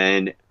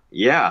 And,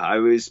 yeah, I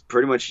was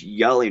pretty much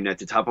yelling at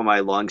the top of my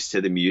lungs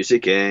to the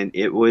music, and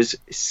it was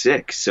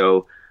sick.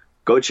 So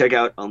go check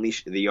out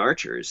Unleash the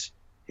Archers.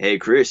 Hey,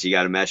 Chris, you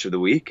got a match of the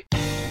week?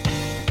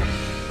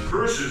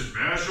 Chris's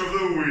match of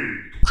the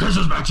week.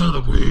 Chris's match of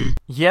the week.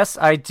 Yes,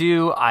 I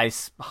do. I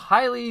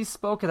highly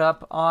spoke it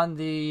up on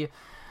the...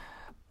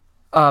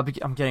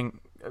 I'm getting...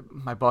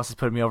 My boss is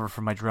putting me over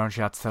for my drone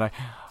shots today.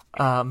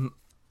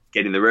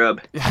 Getting the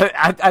rub.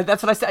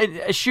 That's what I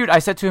said. Shoot, I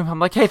said to him, I'm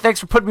like, hey, thanks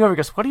for putting me over. He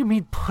goes, what do you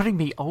mean putting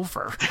me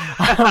over?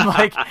 I'm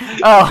like,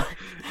 oh,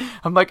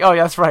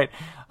 yeah, that's right.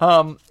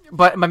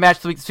 But my match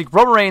of the week this week,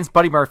 Roman Reigns,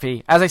 Buddy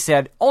Murphy. As I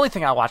said, only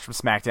thing I watched from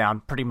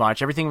SmackDown, pretty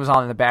much. Everything was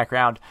on in the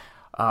background.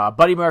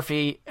 Buddy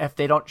Murphy, if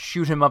they don't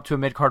shoot him up to a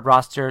mid-card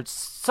roster, it's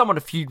someone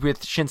to feud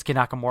with Shinsuke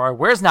Nakamura.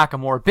 Where's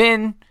Nakamura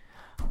been?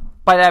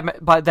 By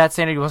that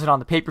standard, he wasn't on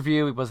the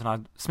pay-per-view. He wasn't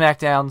on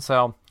SmackDown,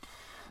 so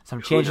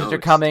some changes are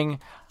coming.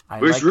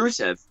 Where's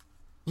Rusev?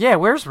 Yeah,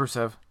 where's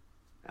Rusev?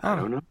 I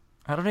don't know.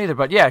 I don't either,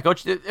 but yeah,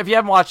 if you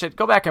haven't watched it,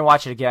 go back and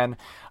watch it again.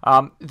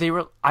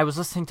 I was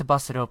listening to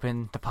Busted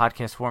Open, the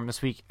podcast forum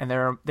this week, and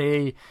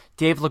Dave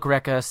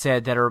LaGreca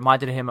said that it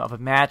reminded him of a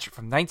match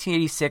from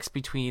 1986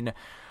 between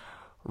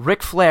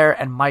Ric Flair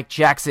and Mike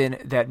Jackson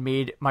that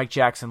made Mike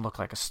Jackson look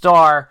like a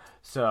star.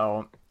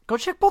 So go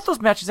check both those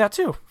matches out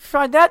too. If you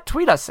find that,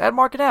 tweet us at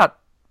Markin Out.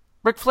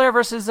 Ric Flair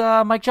versus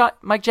Mike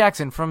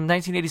Jackson from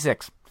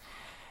 1986.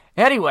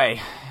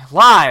 Anyway,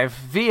 live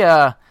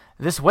via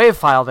this wave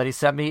file that he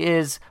sent me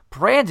is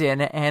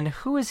Brandon, and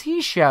who is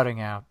he shouting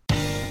out?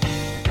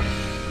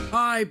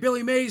 Hi,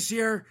 Billy Mays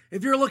here.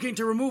 If you're looking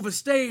to remove a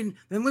stain,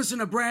 then listen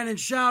to Brandon's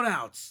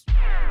shoutouts.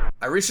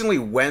 I recently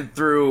went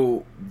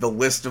through the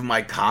list of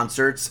my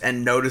concerts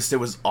and noticed it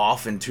was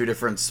off in 2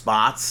 different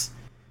spots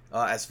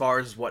as far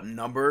as what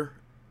number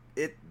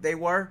they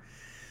were.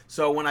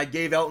 So when I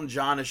gave Elton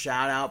John a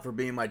shout out for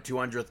being my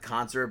 200th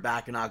concert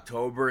back in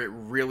October, it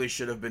really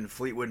should have been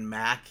Fleetwood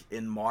Mac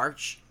in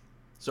March.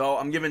 So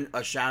I'm giving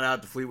a shout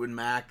out to Fleetwood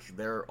Mac.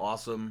 They're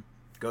awesome.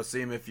 Go see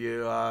them if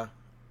you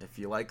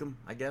like them,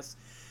 I guess.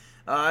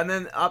 And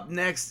then up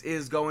next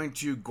is going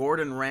to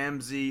Gordon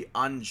Ramsay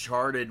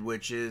Uncharted,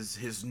 which is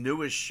his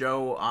newest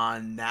show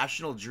on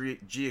National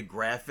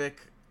Geographic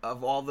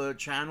of all the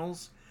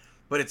channels.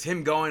 But it's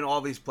him going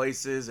all these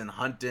places and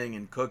hunting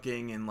and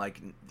cooking and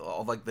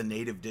all the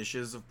native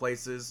dishes of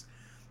places.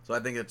 So I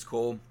think it's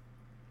cool.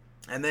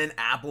 And then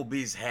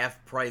Applebee's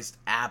half-priced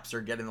apps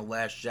are getting the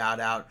last shout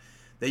out.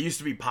 They used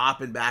to be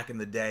popping back in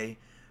the day.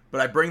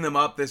 But I bring them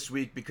up this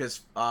week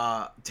because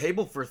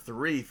Table for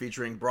Three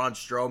featuring Braun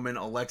Strowman,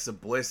 Alexa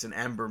Bliss, and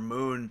Ember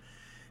Moon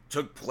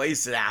took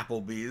place at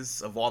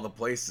Applebee's of all the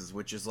places,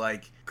 which is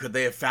could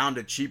they have found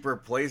a cheaper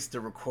place to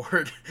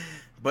record?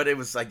 But it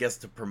was, I guess,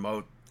 to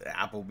promote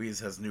Applebee's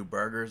has new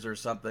burgers or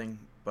something.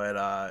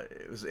 But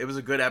it was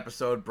a good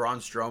episode. Braun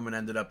Strowman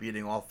ended up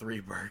eating all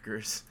 3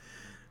 burgers.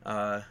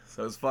 So it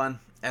was fun.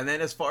 And then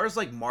as far as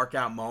mark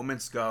out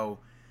moments go,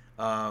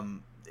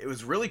 it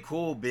was really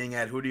cool being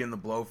at Hootie and the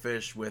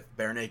Blowfish with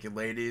Bare Naked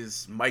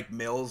Ladies. Mike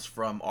Mills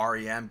from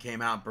REM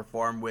came out and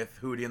performed with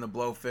Hootie and the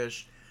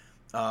Blowfish.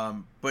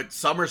 But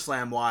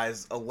SummerSlam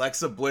wise,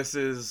 Alexa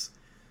Bliss's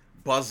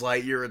Buzz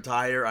Lightyear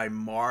attire I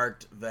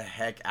marked the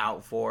heck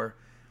out for.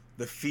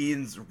 The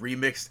Fiend's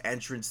remixed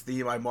entrance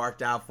theme I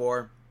marked out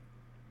for.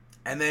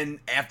 And then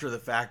after the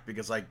fact,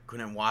 because I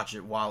couldn't watch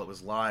it while it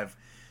was live,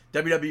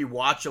 WWE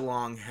Watch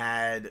Along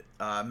had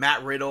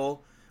Matt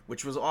Riddle,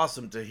 which was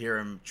awesome to hear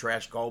him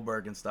trash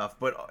Goldberg and stuff.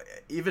 But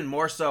even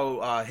more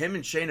so, him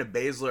and Shayna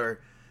Baszler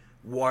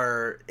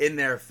were in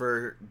there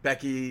for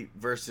Becky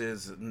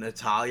versus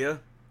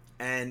Natalya.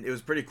 And it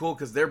was pretty cool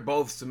because they're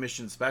both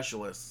submission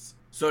specialists.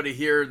 So to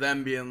hear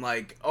them being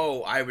like,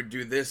 oh, I would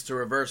do this to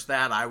reverse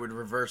that, I would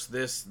reverse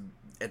this,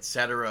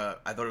 etc.,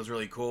 I thought it was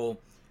really cool.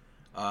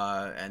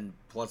 And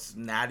plus,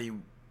 Natty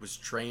was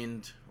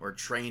trained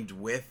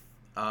with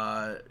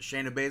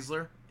Shayna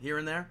Baszler here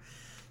and there.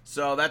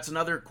 So that's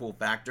another cool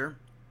factor.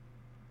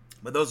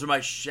 But those are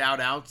my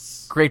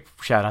shout-outs. Great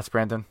shout-outs,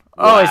 Brandon.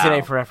 Wow. Always an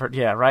A for effort.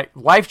 Yeah, right?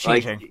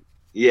 Life-changing.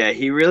 Yeah,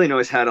 he really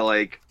knows how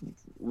to,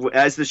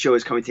 as the show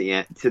is coming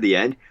to the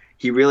end,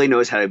 he really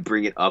knows how to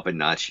bring it up a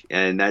notch,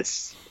 and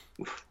that's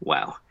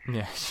wow.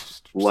 Yeah.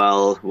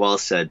 Well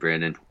said,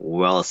 Brandon.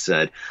 Well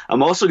said.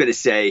 I'm also going to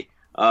say,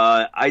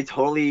 I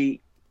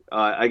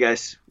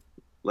guess,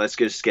 let's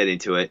just get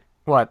into it.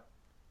 What?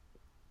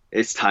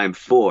 It's time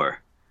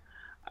for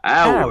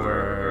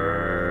our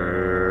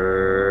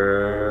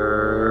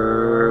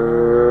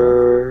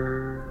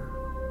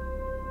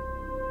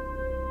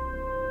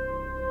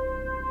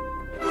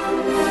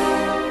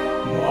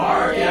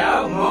Mark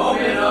Out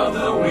Moment of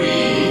the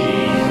Week.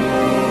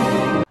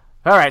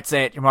 All right,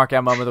 say it. Your mark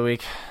out moment of the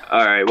week.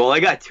 All right. Well, I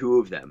got 2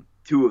 of them.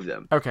 2 of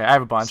them. Okay, I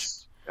have a bunch.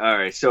 All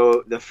right,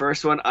 so the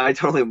first one I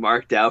totally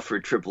marked out for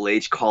Triple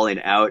H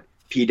calling out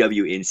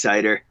PW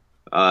Insider.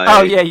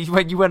 Oh yeah,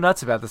 you went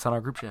nuts about this on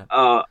our group chat.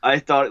 I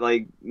thought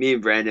like me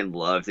and Brandon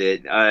loved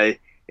it.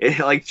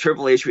 Like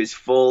Triple H was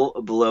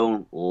full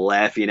blown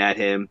laughing at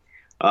him.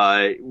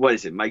 What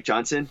is it, Mike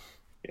Johnson?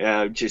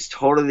 Just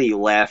totally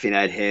laughing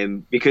at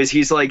him because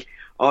he's like,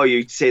 oh,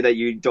 you say that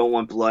you don't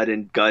want blood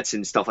and guts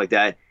and stuff like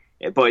that,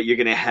 but you're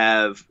gonna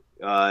have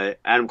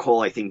Adam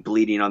Cole, I think,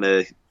 bleeding on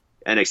the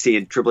NXT,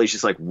 and Triple H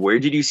is like, where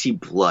did you see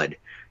blood?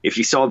 If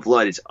you saw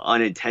blood, it's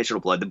unintentional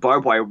blood. The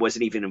barbed wire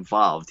wasn't even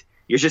involved.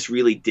 You're just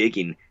really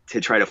digging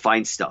to try to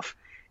find stuff.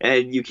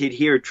 And you could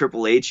hear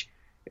Triple H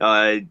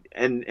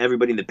and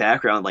everybody in the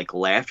background like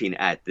laughing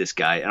at this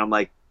guy. And I'm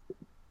like,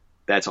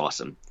 that's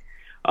awesome.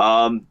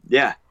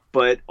 Yeah.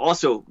 But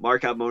also,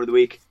 mark out moment of the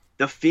week,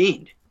 The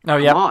Fiend. Oh,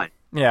 yeah. Come on.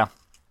 Yeah.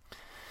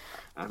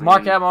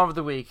 Mark out moment of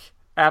the week.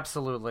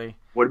 Absolutely.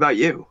 What about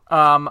you?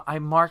 I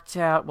marked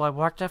out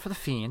for The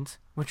Fiend,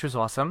 which was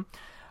awesome.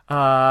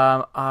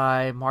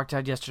 I marked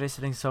out yesterday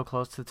sitting so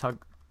close to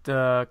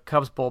the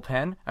Cubs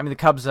bullpen. I mean, the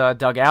Cubs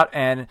dugout,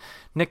 and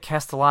Nick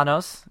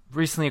Castellanos,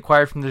 recently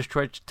acquired from the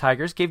Detroit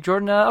Tigers, gave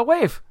Jordan a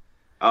wave.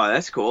 Oh,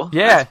 that's cool.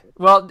 Yeah.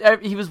 Well,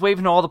 he was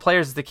waving to all the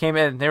players as they came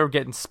in, and they were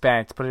getting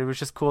spanked, but it was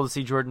just cool to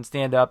see Jordan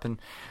stand up and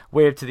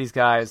wave to these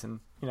guys. And,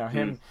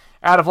 him,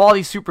 out of all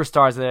these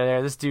superstars that are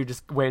there, this dude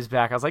just waves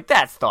back. I was like,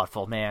 that's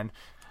thoughtful, man.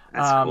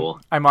 That's cool.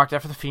 I marked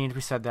out for The Fiend.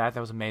 We said that. That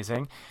was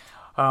amazing.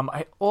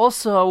 I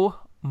also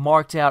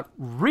marked out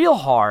real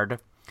hard.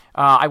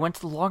 I went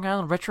to the Long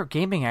Island Retro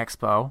Gaming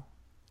Expo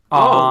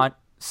on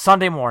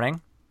Sunday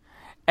morning,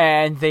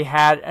 and they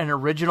had an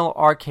original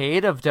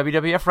arcade of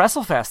WWF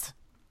WrestleFest.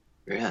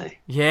 Really?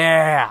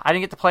 Yeah. I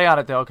didn't get to play on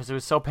it, though, because it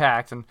was so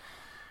packed. And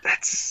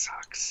that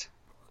sucks.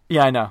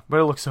 Yeah, I know, but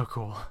it looks so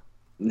cool.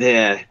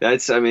 Yeah,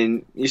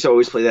 you used to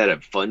always play that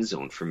at Fun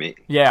Zone for me.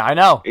 Yeah, I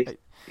know. You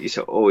used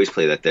to always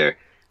play that there.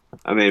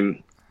 I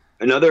mean,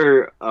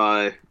 another,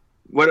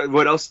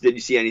 what else, did you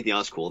see anything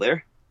else cool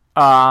there?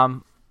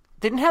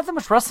 Didn't have that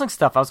much wrestling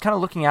stuff. I was kind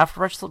of looking out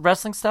for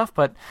wrestling stuff,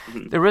 but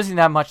there wasn't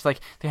that much. Like,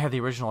 they had the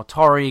original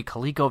Atari,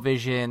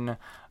 ColecoVision,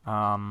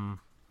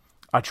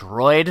 a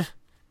droid.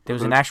 There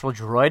was an actual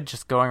droid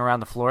just going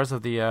around the floors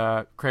of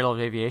the Cradle of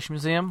Aviation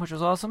Museum, which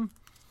was awesome.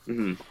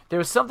 Mm-hmm. There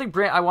was something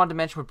I wanted to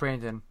mention with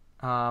Brandon.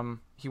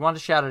 He wanted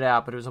to shout it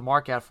out, but it was a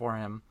mark out for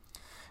him.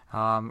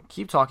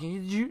 Keep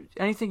talking.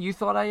 Anything you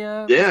thought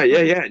I...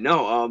 Yeah.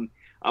 No,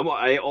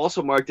 I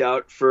also marked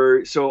out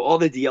so all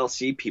the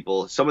DLC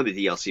people, some of the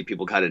DLC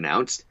people got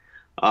announced,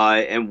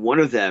 and one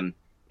of them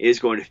is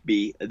going to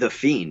be The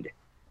Fiend.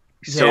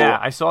 So, yeah,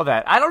 I saw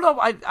that. I don't know.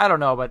 I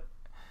don't know, but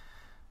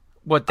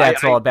what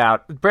that's all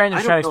about. Brandon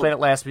was trying to explain it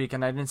last week,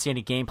 and I didn't see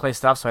any gameplay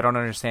stuff, so I don't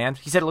understand.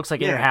 He said it looks like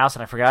In Your House,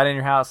 and I forgot In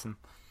Your House. And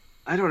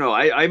I don't know.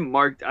 I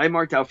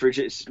marked out for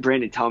just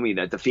Brandon telling me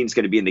that The Fiend's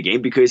going to be in the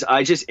game because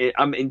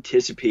I'm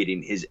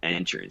anticipating his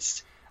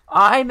entrance.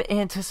 I'm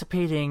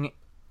anticipating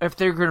if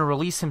they're going to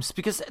release him,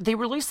 because they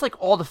released like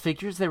all the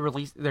figures that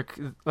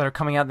are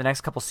coming out in the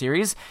next couple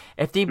series.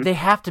 If they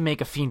have to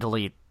make a Fiend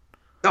Elite.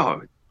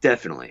 Oh,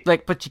 definitely.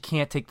 Like, but you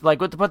can't take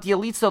but the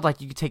Elites though,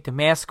 like you could take the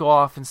mask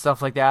off and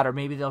stuff like that, or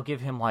maybe they'll give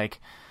him like,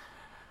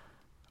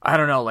 I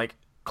don't know, like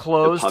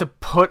clothes to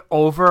put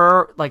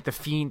over like the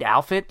Fiend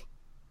outfit.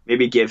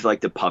 Maybe give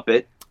like the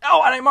puppet.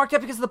 Oh, and I marked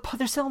that because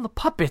they're selling the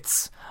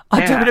puppets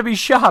on WWE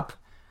Shop.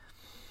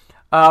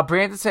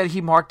 Brandon said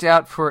he marked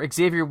out for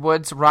Xavier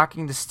Woods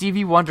rocking the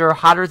Stevie Wonder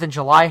Hotter Than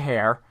July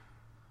hair.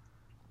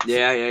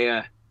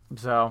 Yeah.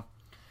 So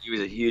he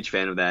was a huge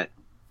fan of that.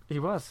 He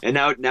was. And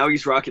now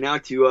he's rocking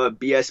out to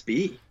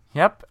BSB.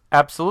 Yep,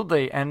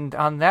 absolutely. And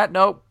on that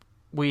note,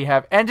 we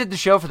have ended the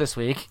show for this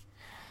week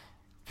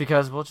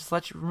because we'll just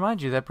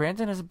remind you that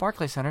Brandon is at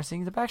Barclays Center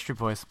seeing the Backstreet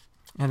Boys.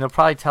 And he'll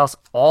probably tell us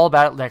all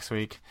about it next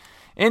week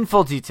in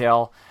full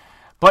detail.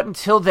 But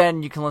until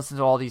then, you can listen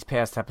to all these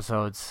past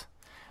episodes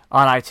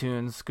on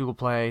iTunes, Google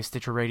Play,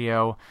 Stitcher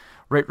Radio.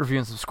 Rate, review,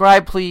 and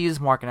subscribe, please.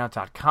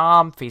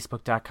 MarkinOut.com,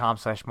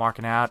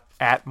 Facebook.com/MarkinOut,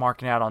 at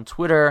MarkinOut on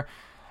Twitter,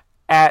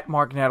 at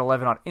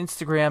MarkinOut11 on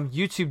Instagram,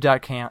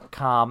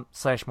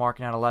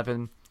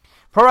 YouTube.com/MarkinOut11,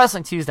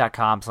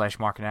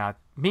 ProWrestlingTees.com/MarkinOut,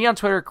 me on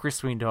Twitter,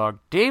 Chris Sweendog,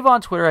 Dave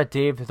on Twitter at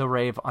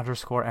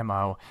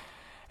DaveTheRave_MO,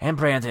 and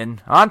Brandon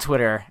on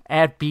Twitter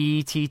at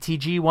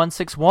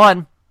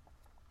BTTG161.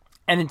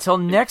 And until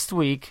next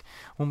week,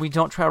 when we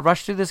don't try to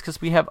rush through this because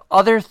we have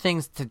other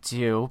things to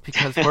do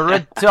because we're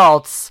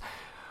adults,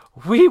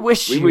 we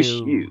wish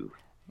you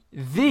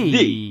the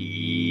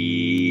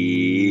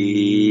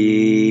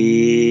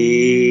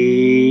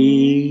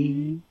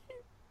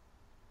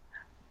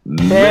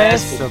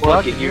best of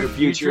luck in your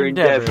future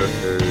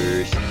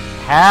endeavors.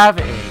 Have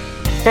a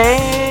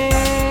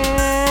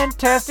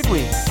fantastic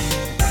week.